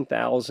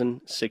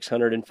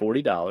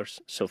 $17,640.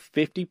 So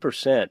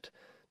 50%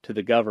 to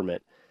the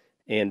government,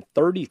 and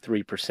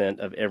 33%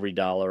 of every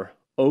dollar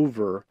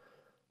over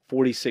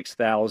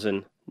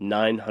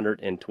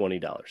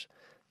 $46,920.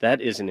 That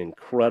is an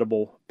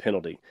incredible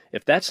penalty.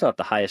 If that's not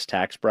the highest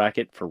tax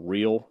bracket for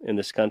real in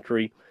this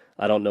country,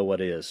 I don't know what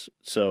is.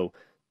 So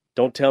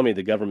don't tell me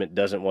the government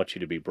doesn't want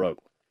you to be broke.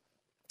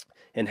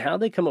 And how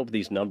they come up with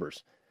these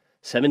numbers,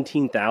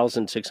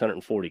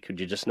 17,640, could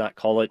you just not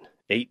call it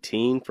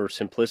 18 for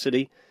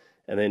simplicity?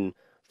 And then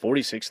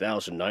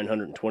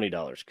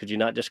 $46,920. Could you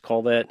not just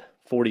call that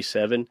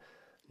 47?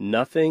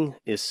 Nothing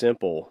is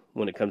simple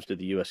when it comes to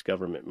the U.S.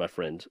 government, my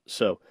friends.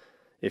 So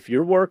if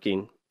you're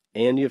working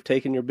and you've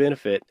taken your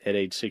benefit at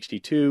age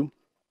 62,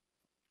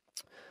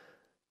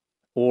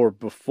 or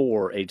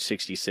before age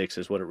 66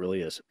 is what it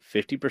really is.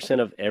 50%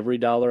 of every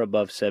dollar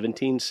above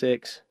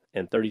 17.6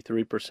 and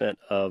 33%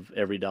 of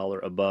every dollar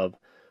above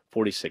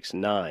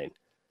 46.9.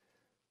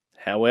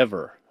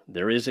 However,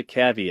 there is a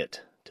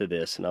caveat to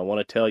this, and I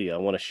want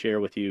to share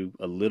with you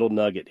a little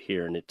nugget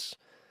here, and it's,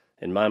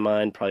 in my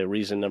mind, probably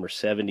reason number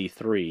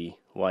 73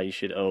 why you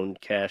should own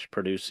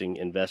cash-producing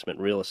investment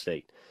real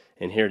estate.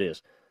 And here it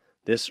is.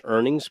 This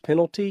earnings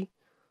penalty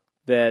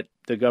that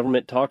the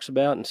government talks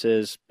about and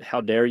says,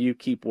 how dare you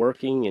keep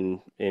working,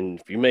 and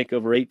if you make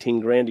over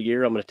 18 grand a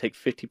year, I'm going to take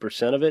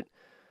 50% of it.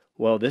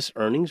 Well, this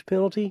earnings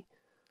penalty,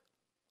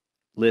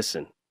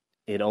 listen,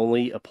 it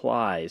only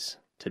applies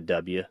to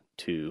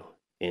W-2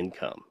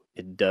 income.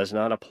 It does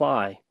not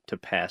apply to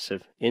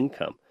passive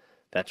income.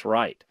 That's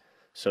right.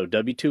 So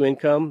W-2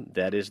 income,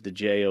 that is the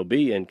JOB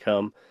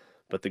income,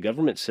 but the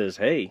government says,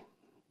 hey,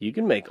 you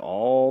can make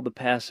all the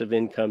passive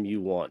income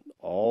you want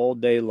all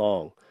day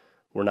long.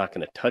 We're not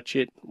going to touch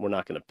it. We're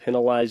not going to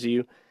penalize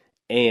you.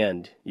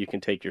 And you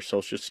can take your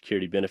Social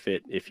Security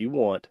benefit if you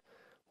want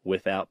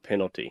without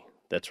penalty.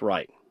 That's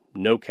right.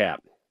 No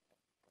cap.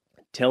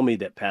 Tell me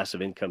that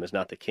passive income is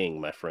not the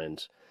king, my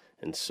friends,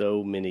 in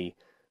so many,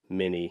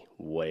 many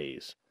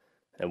ways.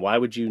 And why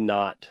would you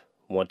not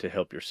want to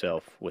help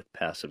yourself with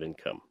passive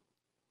income?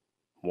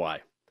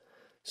 Why?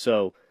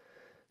 So,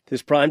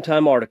 this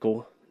primetime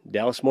article,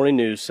 Dallas Morning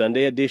News,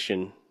 Sunday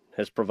edition,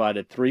 has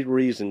provided 3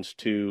 reasons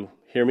to,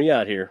 hear me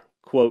out here,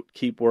 quote,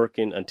 keep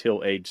working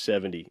until age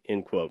 70,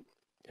 end quote.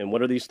 And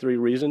what are these 3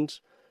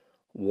 reasons?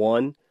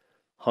 1,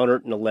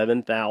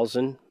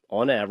 $111,000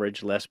 on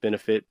average less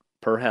benefit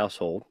per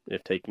household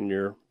if taking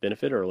your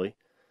benefit early.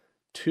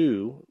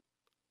 2,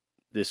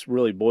 this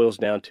really boils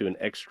down to an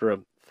extra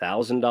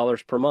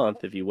 $1,000 per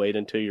month if you wait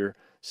until you're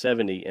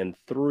 70. And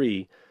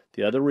 3,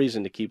 the other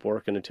reason to keep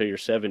working until you're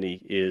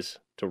 70 is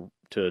to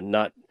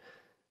not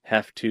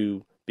have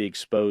to be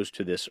exposed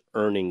to this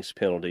earnings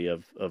penalty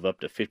of up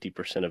to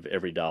 50% of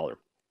every dollar.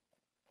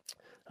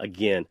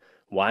 Again,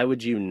 why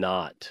would you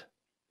not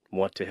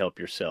want to help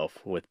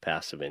yourself with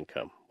passive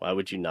income? Why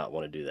would you not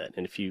want to do that?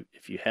 And if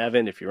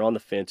you're on the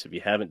fence, if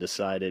you haven't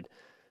decided,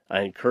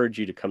 I encourage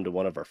you to come to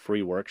one of our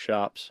free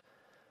workshops.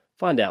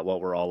 Find out what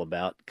we're all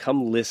about.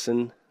 Come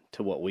listen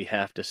to what we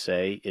have to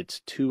say. It's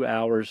 2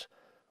 hours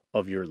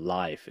of your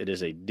life. It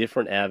is a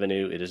different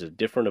avenue. It is a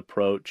different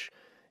approach.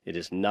 It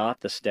is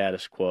not the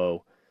status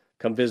quo.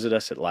 Come visit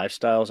us at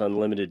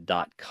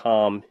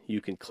lifestylesunlimited.com.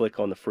 You can click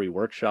on the free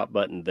workshop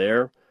button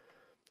there.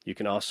 You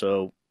can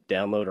also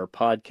download our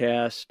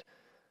podcast.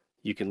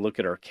 You can look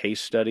at our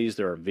case studies.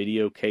 There are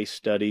video case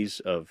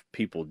studies of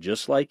people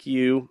just like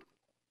you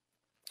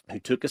who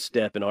took a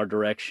step in our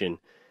direction,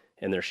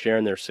 and they're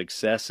sharing their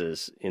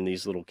successes in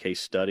these little case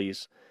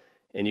studies.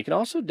 And you can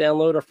also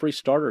download our free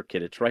starter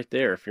kit. It's right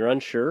there. If you're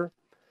unsure,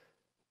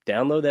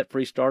 download that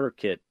free starter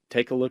kit.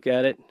 Take a look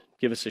at it.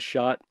 Give us a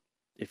shot.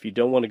 If you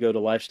don't want to go to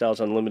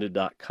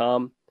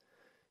lifestylesunlimited.com,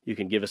 you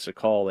can give us a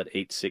call at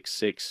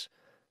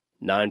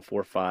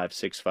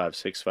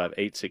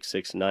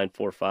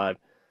 866-945-6565,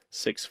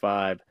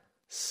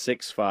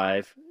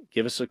 866-945-6565.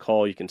 Give us a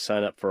call. You can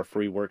sign up for a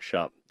free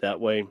workshop. That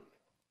way,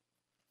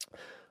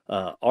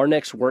 our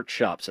next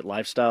workshops at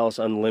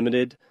Lifestyles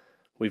Unlimited,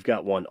 we've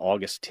got one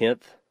August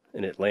 10th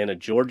in Atlanta,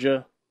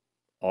 Georgia,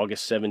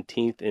 August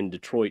 17th in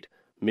Detroit,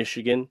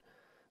 Michigan,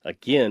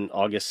 again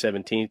August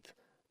 17th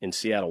in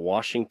Seattle,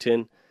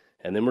 Washington,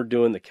 and then we're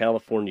doing the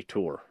California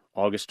tour,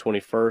 August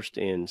 21st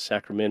in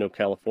Sacramento,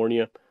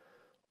 California,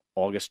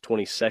 August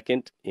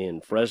 22nd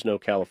in Fresno,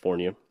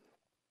 California,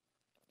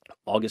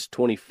 August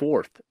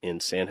 24th in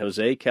San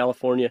Jose,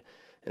 California,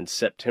 and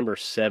September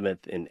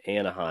 7th in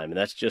Anaheim. And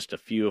that's just a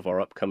few of our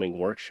upcoming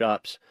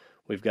workshops.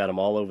 We've got them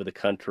all over the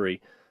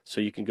country. So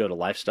you can go to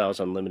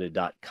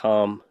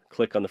lifestylesunlimited.com,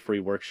 click on the free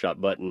workshop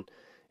button,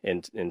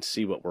 and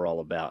see what we're all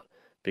about.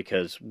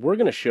 Because we're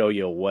going to show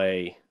you a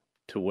way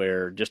to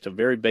where, just a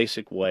very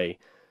basic way,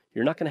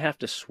 you're not going to have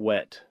to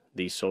sweat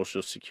these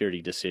Social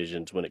Security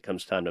decisions when it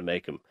comes time to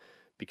make them.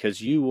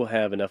 Because you will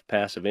have enough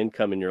passive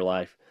income in your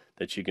life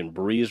that you can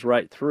breeze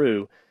right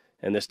through,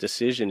 and this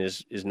decision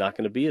is not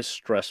going to be as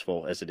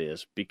stressful as it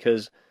is.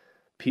 Because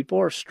people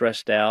are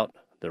stressed out,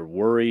 they're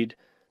worried,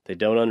 they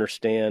don't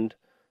understand.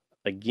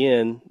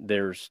 Again,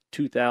 there's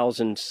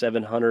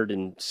 2,700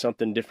 and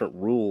something different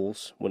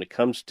rules when it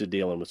comes to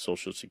dealing with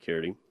Social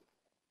Security.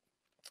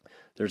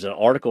 There's an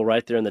article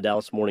right there in the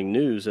Dallas Morning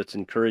News that's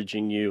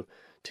encouraging you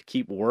to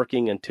keep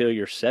working until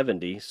you're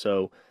 70.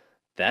 So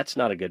that's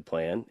not a good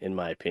plan, in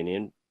my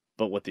opinion.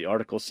 But what the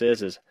article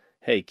says is,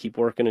 hey, keep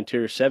working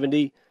until you're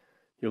 70.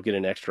 You'll get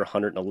an extra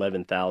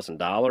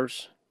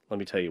 $111,000. Let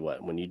me tell you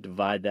what, when you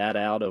divide that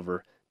out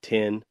over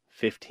 10,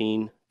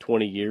 15,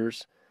 20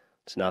 years,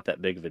 it's not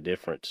that big of a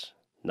difference.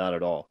 Not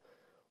at all.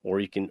 Or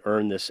you can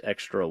earn this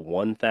extra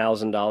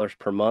 $1,000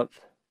 per month.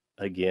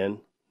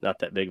 Again, not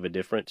that big of a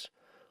difference.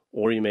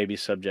 Or you may be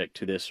subject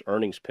to this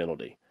earnings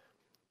penalty.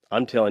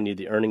 I'm telling you,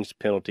 the earnings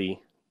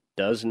penalty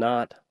does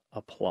not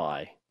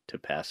apply to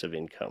passive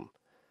income.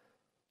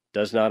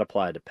 Does not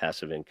apply to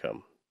passive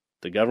income.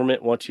 The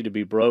government wants you to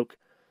be broke.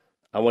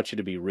 I want you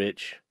to be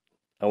rich.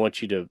 I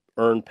want you to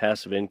earn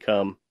passive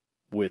income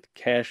with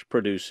cash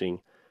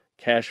producing,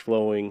 cash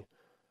flowing,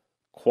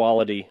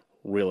 quality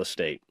real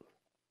estate.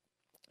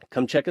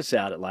 Come check us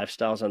out at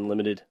Lifestyles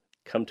Unlimited.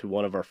 Come to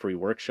one of our free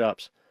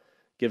workshops.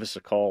 Give us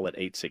a call at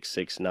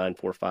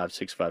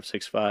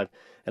 866-945-6565.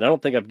 And I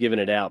don't think I've given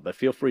it out, but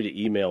feel free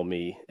to email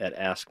me at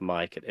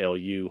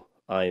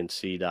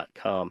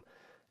askmike@luinc.com.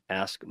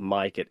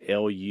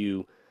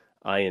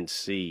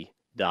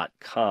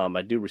 askmike@luinc.com.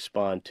 I do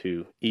respond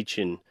to each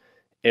and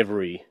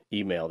every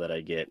email that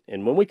I get.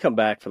 And when we come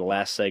back for the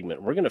last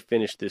segment, we're going to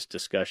finish this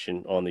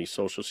discussion on the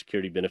Social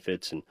Security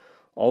benefits and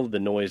all of the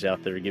noise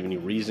out there giving you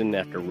reason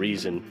after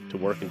reason to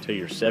work until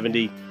you're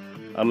 70.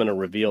 I'm going to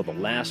reveal the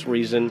last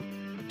reason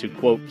to,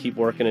 quote, keep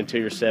working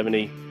until you're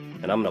 70,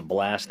 and I'm going to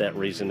blast that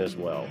reason as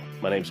well.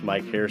 My name's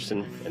Mike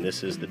Harrison, and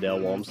this is the Del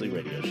Walmsley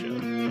Radio Show.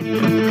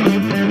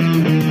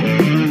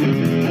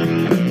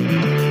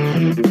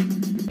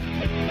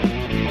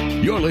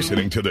 You're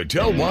listening to the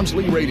Del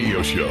Walmsley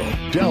Radio Show.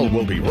 Del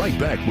will be right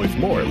back with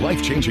more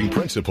life-changing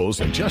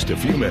principles in just a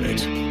few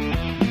minutes.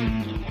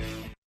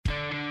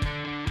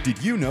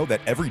 Did you know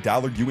that every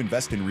dollar you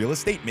invest in real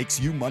estate makes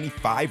you money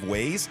 5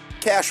 ways?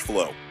 Cash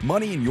flow,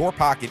 money in your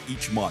pocket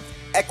each month.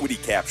 Equity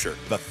capture,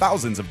 the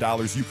thousands of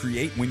dollars you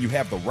create when you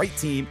have the right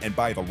team and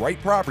buy the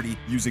right property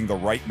using the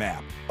right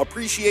map.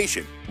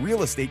 Appreciation,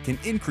 real estate can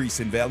increase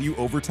in value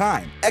over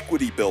time.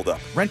 Equity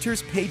buildup,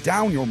 renters pay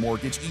down your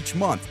mortgage each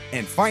month.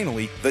 And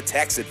finally, the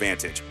tax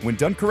advantage. When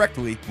done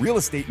correctly, real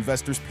estate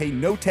investors pay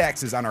no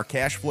taxes on our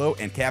cash flow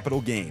and capital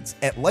gains.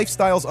 At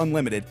Lifestyles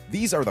Unlimited,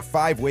 these are the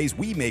 5 ways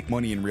we make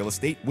money in real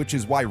estate, which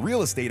is why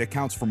real estate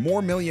accounts for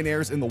more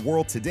millionaires in the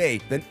world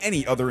today than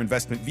any other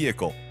investment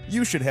vehicle.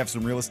 You should have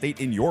some real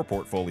estate in your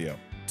portfolio.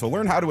 To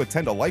learn how to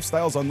attend a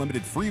Lifestyles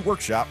Unlimited free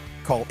workshop,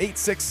 call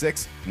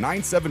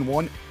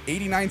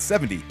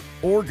 866-971-8970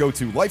 or go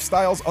to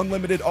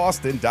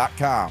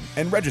lifestylesunlimitedaustin.com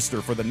and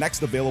register for the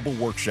next available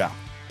workshop.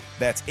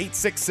 That's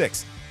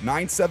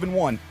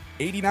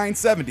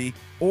 866-971-8970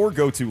 or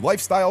go to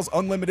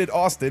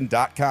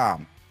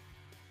lifestylesunlimitedaustin.com.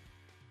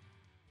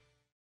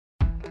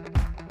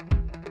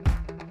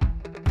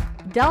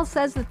 Del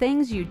says the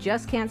things you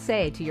just can't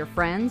say to your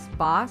friends,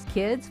 boss,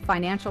 kids,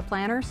 financial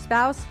planner,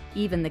 spouse,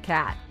 even the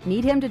cat.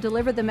 Need him to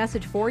deliver the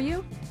message for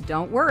you?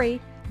 Don't worry.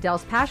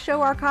 Del's past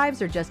show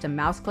archives are just a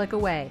mouse click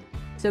away.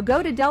 So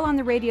go to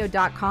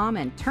DelOnTheRadio.com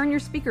and turn your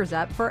speakers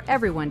up for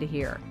everyone to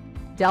hear.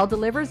 Del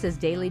delivers his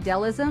daily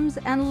Delisms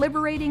and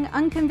liberating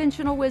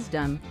unconventional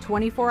wisdom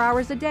 24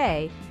 hours a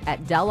day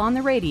at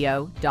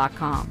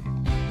DelOnTheRadio.com.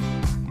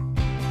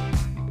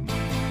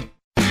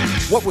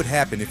 What would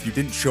happen if you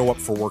didn't show up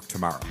for work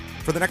tomorrow?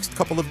 For the next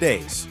couple of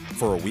days?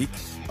 For a week?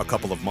 A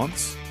couple of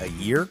months? A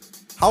year?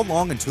 How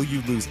long until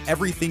you lose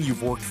everything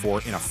you've worked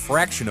for in a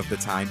fraction of the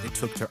time it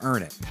took to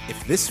earn it?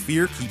 If this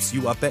fear keeps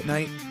you up at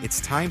night,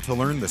 it's time to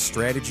learn the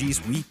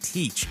strategies we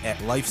teach at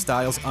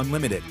Lifestyles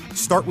Unlimited.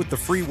 Start with the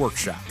free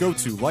workshop. Go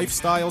to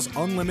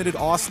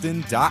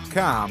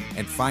lifestylesunlimitedaustin.com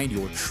and find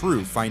your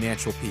true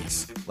financial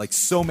peace, like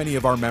so many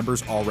of our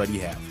members already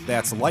have.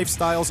 That's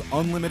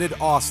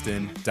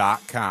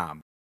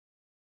lifestylesunlimitedaustin.com.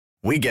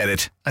 We get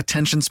it.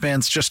 Attention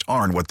spans just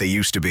aren't what they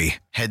used to be.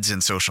 Heads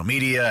in social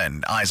media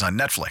and eyes on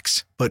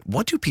Netflix. But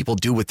what do people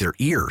do with their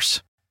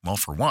ears? Well,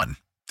 for one,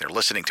 they're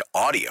listening to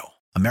audio.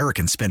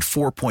 Americans spend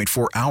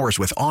 4.4 hours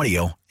with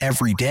audio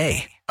every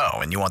day. Oh,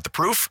 and you want the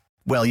proof?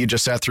 Well, you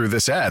just sat through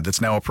this ad that's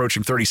now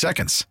approaching 30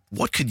 seconds.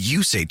 What could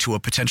you say to a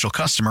potential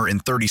customer in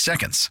 30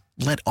 seconds?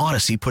 Let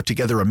Odyssey put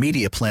together a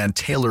media plan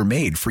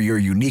tailor-made for your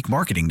unique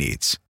marketing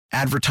needs.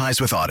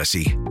 Advertise with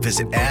Odyssey.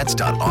 Visit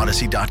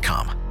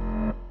ads.odyssey.com.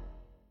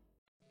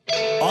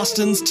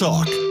 Austin's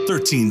Talk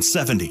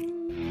 1370.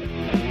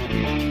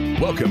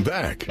 Welcome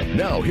back.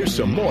 Now here's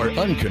some more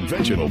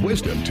unconventional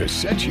wisdom to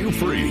set you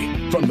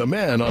free. From the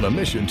man on a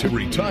mission to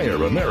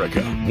retire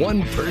America,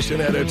 one person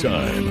at a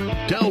time,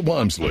 Del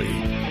Walmsley.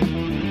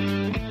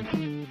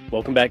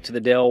 Welcome back to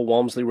the Del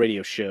Walmsley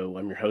Radio Show.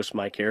 I'm your host,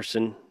 Mike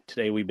Harrison.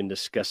 Today we've been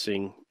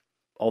discussing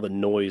all the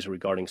noise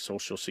regarding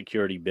Social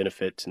Security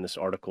benefits in this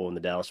article in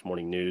the Dallas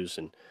Morning News.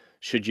 And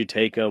should you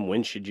take them?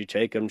 When should you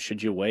take them?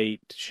 Should you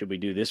wait? Should we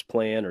do this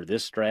plan or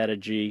this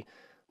strategy?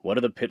 What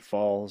are the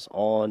pitfalls?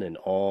 On and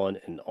on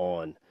and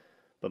on.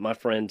 But my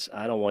friends,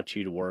 I don't want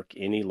you to work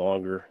any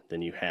longer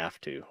than you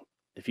have to.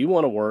 If you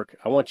want to work,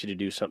 I want you to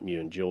do something you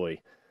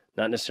enjoy.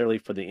 Not necessarily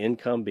for the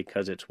income,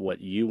 because it's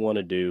what you want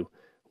to do,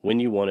 when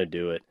you want to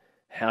do it,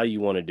 how you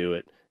want to do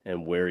it,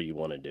 and where you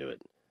want to do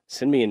it.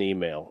 Send me an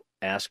email.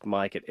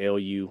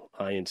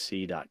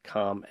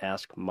 askmike@luinc.com.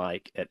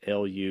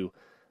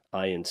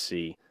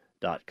 askmike@luinc.com.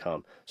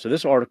 So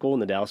this article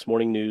in the Dallas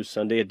Morning News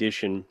Sunday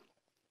edition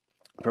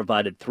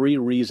provided 3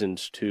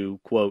 reasons to,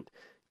 quote,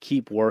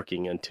 keep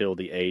working until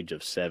the age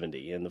of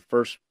 70. And the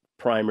first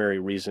primary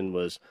reason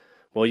was,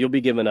 well, you'll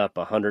be giving up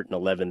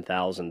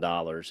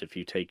 $111,000 if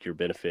you take your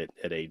benefit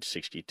at age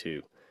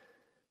 62.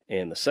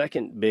 And the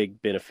second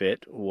big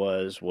benefit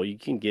was, well, you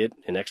can get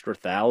an extra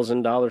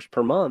 $1,000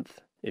 per month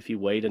if you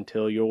wait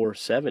until you're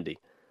 70.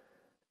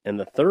 And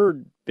the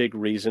third big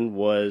reason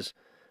was,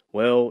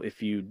 Well,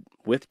 if you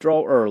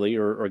withdraw early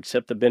or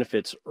accept the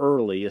benefits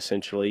early,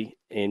 essentially,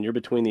 and you're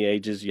between the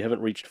ages, you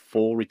haven't reached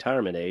full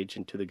retirement age,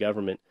 and to the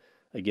government,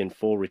 again,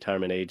 full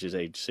retirement age is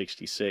age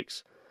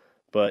 66.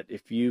 But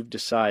if you've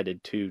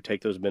decided to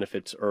take those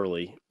benefits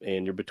early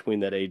and you're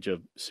between that age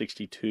of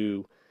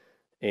 62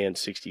 and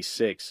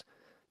 66,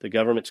 the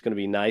government's going to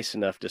be nice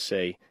enough to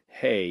say,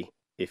 hey,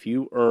 if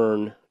you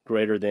earn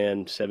greater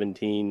than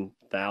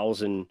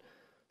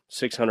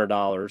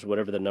 $17,600,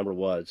 whatever the number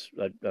was,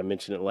 I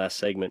mentioned it in the last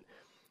segment,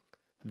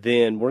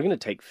 then we're going to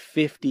take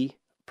 50%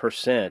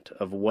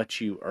 of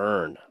what you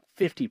earn.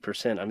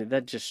 50%. I mean,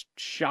 that just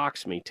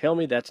shocks me. Tell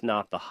me that's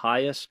not the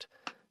highest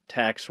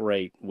tax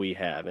rate we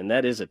have. And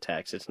that is a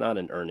tax. It's not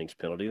an earnings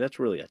penalty. That's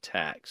really a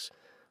tax.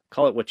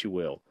 Call it what you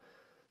will.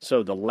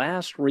 So the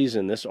last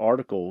reason this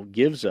article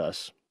gives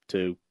us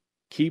to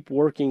keep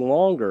working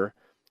longer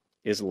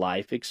is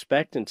life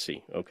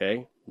expectancy,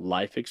 okay?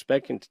 Life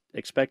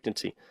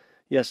expectancy.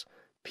 Yes,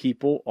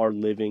 people are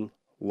living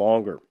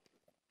longer.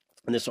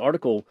 And this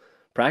article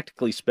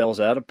practically spells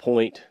out a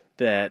point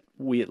that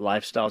we at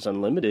Lifestyles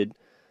Unlimited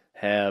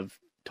have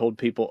told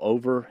people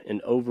over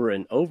and over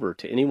and over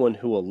to anyone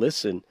who will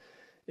listen,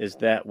 is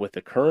that with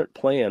the current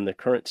plan, the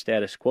current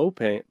status quo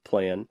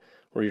plan,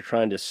 where you're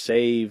trying to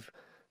save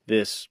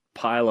this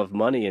pile of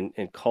money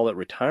and call it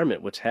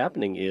retirement, what's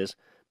happening is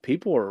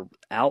people are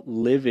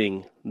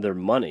outliving their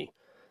money.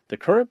 The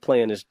current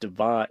plan is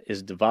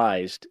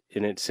devised,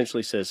 and it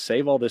essentially says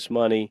save all this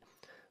money,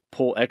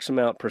 pull X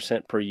amount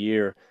 % per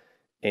year,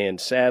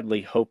 and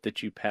sadly hope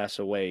that you pass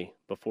away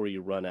before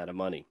you run out of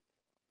money.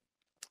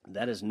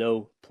 That is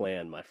no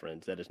plan, my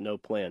friends. That is no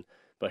plan.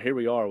 But here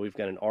we are. We've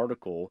got an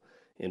article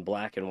in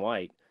black and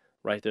white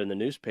right there in the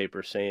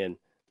newspaper saying,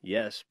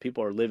 yes,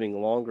 people are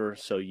living longer,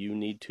 so you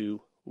need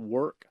to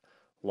work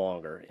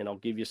longer. And I'll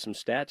give you some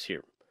stats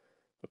here.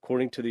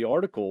 According to the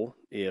article,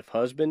 if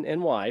husband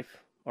and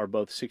wife are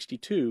both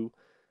 62,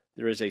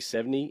 there is a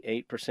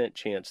 78%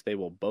 chance they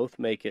will both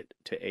make it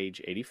to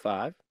age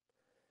 85,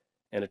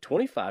 and a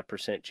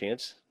 25%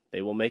 chance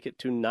they will make it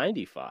to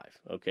 95,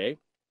 okay?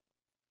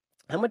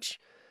 How much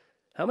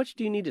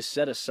do you need to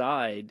set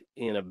aside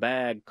in a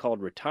bag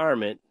called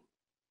retirement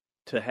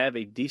to have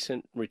a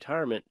decent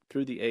retirement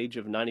through the age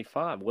of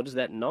 95? What is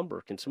that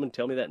number? Can someone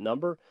tell me that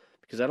number?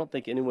 Because I don't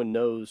think anyone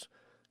knows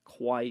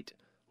quite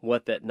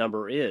what that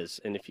number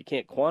is. And if you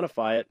can't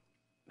quantify it,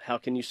 how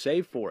can you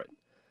save for it?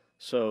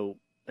 So,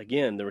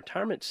 again, the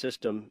retirement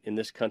system in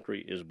this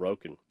country is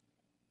broken.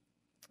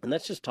 And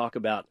let's just talk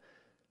about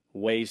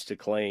ways to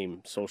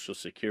claim Social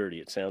Security.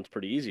 It sounds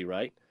pretty easy,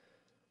 right?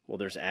 Well,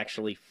 there's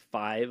actually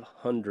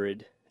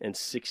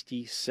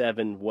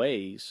 567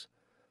 ways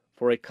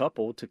for a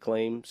couple to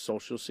claim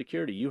Social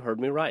Security. You heard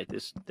me right.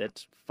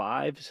 That's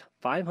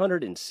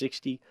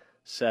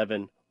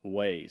 567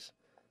 ways.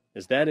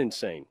 Is that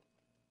insane?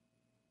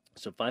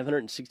 So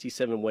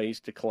 567 ways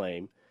to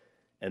claim,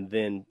 and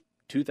then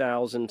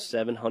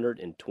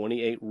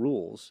 2,728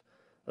 rules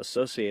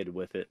associated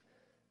with it.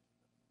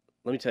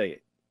 Let me tell you,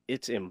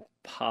 it's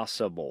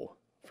impossible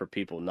for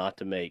people not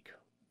to make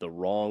the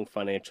wrong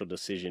financial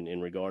decision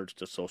in regards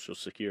to Social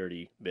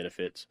Security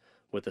benefits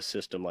with a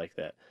system like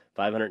that.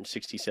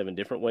 567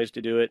 different ways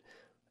to do it,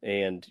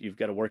 and you've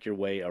got to work your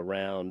way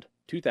around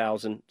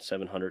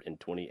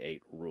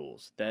 2,728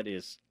 rules. That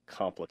is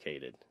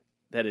complicated.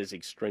 That is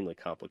extremely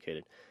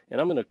complicated.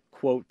 And I'm going to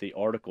quote the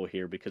article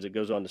here because it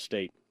goes on to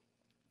state,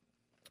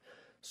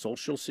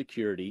 Social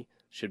Security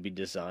should be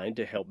designed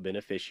to help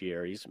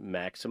beneficiaries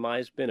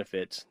maximize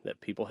benefits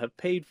that people have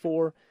paid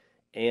for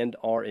and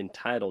are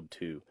entitled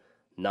to,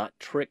 not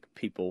trick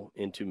people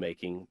into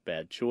making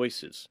bad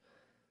choices.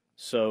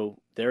 So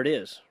there it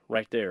is,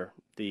 right there.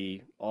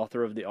 The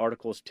author of the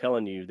article is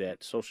telling you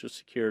that Social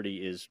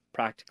Security is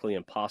practically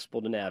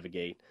impossible to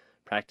navigate,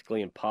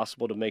 practically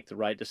impossible to make the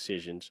right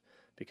decisions,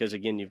 because,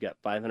 again, you've got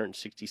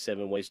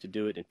 567 ways to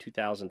do it and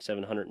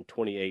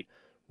 2,728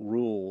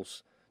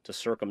 rules to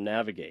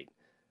circumnavigate.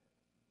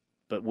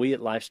 But we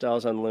at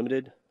Lifestyles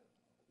Unlimited,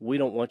 we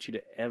don't want you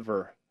to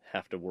ever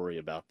have to worry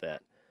about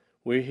that.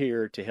 We're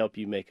here to help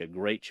you make a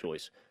great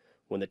choice.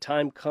 When the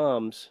time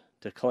comes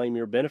to claim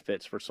your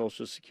benefits for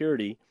Social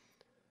Security,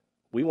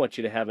 we want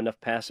you to have enough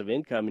passive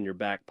income in your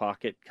back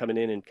pocket coming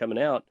in and coming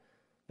out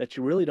that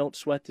you really don't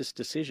sweat this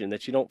decision,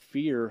 that you don't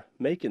fear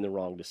making the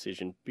wrong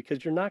decision,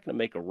 because you're not going to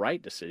make a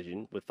right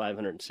decision with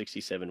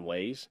 567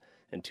 ways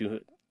and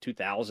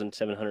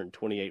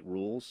 2,728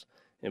 rules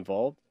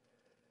involved.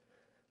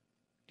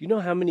 Do you know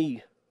how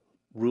many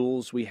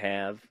rules we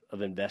have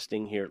of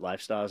investing here at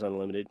Lifestyles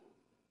Unlimited?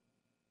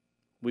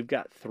 We've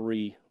got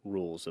 3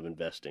 rules of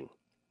investing,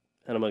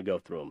 and I'm going to go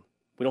through them.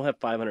 We don't have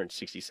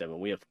 567.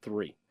 We have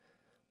 3.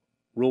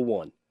 Rule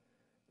 1,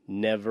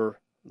 never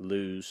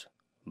lose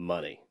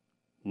money.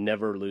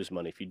 Never lose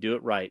money. If you do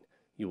it right,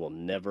 you will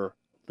never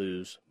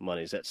lose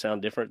money. Does that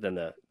sound different than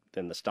the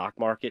stock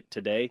market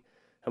today?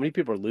 How many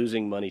people are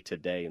losing money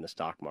today in the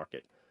stock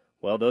market?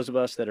 Well, those of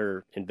us that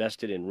are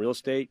invested in real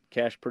estate,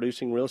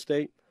 cash-producing real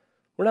estate,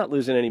 we're not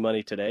losing any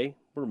money today.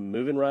 We're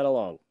moving right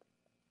along.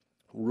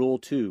 Rule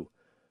 2,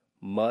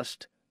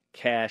 must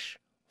cash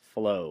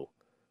flow.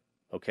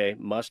 Okay?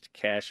 Must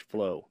cash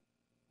flow.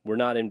 We're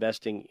not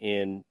investing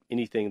in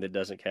anything that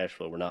doesn't cash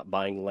flow. We're not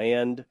buying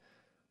land.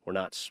 We're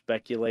not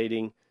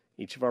speculating.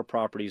 Each of our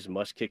properties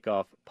must kick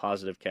off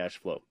positive cash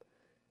flow.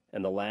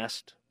 And the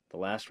last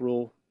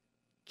rule,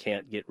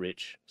 can't get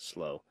rich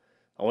slow.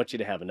 I want you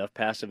to have enough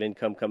passive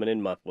income coming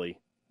in monthly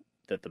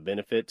that the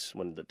benefits,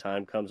 when the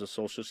time comes of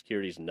Social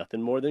Security, is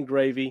nothing more than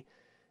gravy,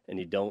 and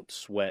you don't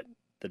sweat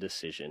the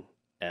decision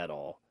at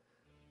all.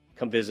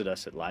 Come visit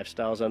us at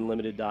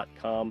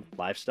lifestylesunlimited.com,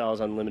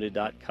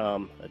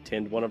 lifestylesunlimited.com.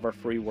 Attend one of our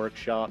free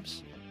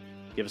workshops.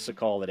 Give us a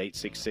call at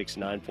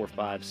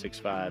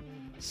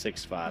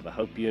 866-945-6565. I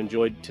hope you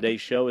enjoyed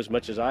today's show as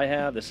much as I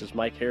have. This is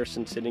Mike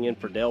Harrison sitting in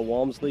for Dale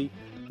Walmsley,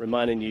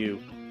 reminding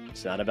you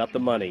it's not about the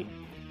money,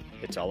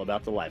 it's all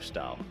about the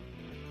lifestyle.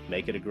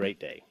 Make it a great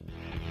day.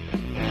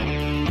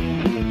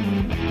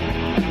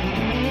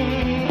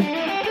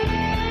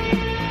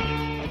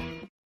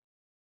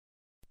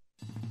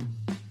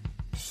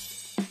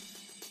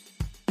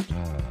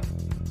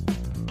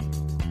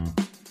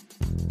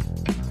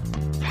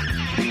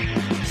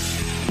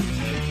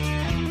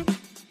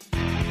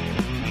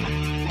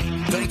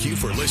 Thank you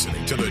for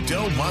listening to the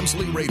Del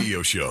Walmsley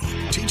Radio Show,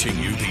 teaching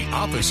you the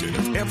opposite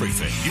of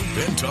everything you've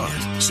been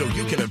taught, so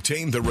you can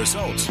obtain the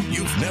results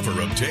you've never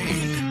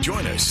obtained.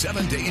 Join us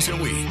 7 days a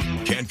week.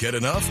 Can't get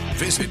enough?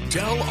 Visit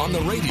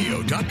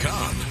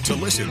DelOnTheRadio.com to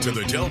listen to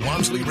the Del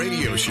Walmsley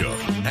Radio Show,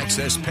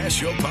 access past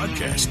show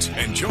podcasts,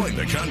 and join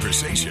the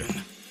conversation.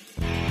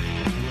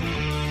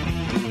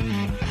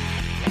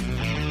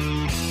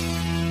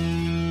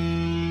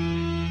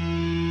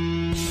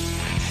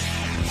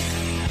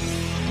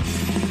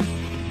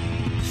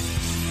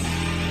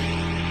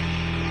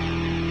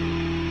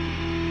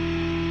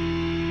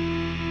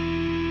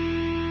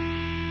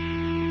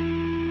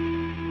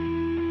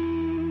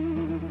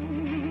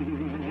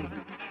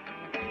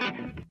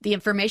 The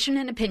information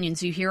and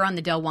opinions you hear on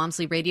the Del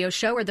Walmsley Radio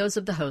Show are those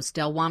of the host,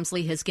 Del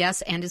Walmsley, his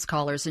guests, and his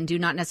callers, and do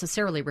not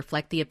necessarily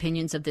reflect the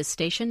opinions of this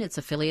station, its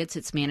affiliates,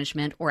 its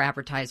management, or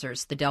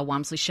advertisers. The Del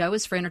Walmsley Show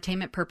is for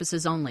entertainment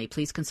purposes only.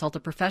 Please consult a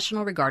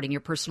professional regarding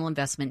your personal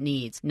investment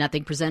needs.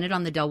 Nothing presented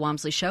on the Del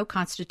Walmsley Show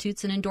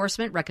constitutes an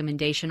endorsement,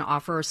 recommendation,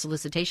 offer, or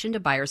solicitation to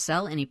buy or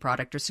sell any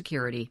product or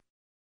security.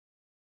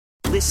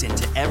 Listen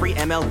to every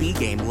MLB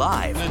game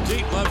live. In the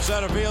deep left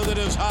center field, it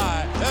is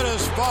high, it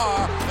is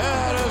far,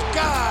 it is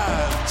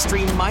gone.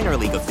 Stream minor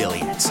league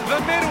affiliates. The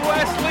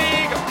Midwest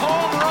League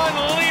home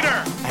run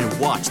leader. And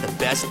watch the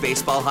best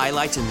baseball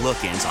highlights and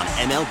look-ins on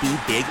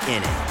MLB Big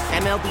Inning.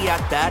 MLB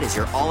At Bat is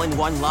your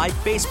all-in-one live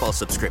baseball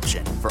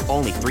subscription for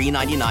only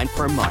 $3.99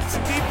 per month.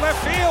 Deep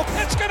left field,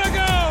 it's gonna go.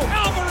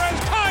 Alvarez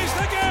ties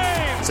the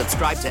game.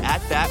 Subscribe to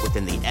At Bat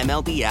within the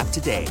MLB app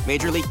today.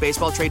 Major League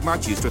Baseball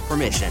trademarks used with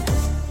permission.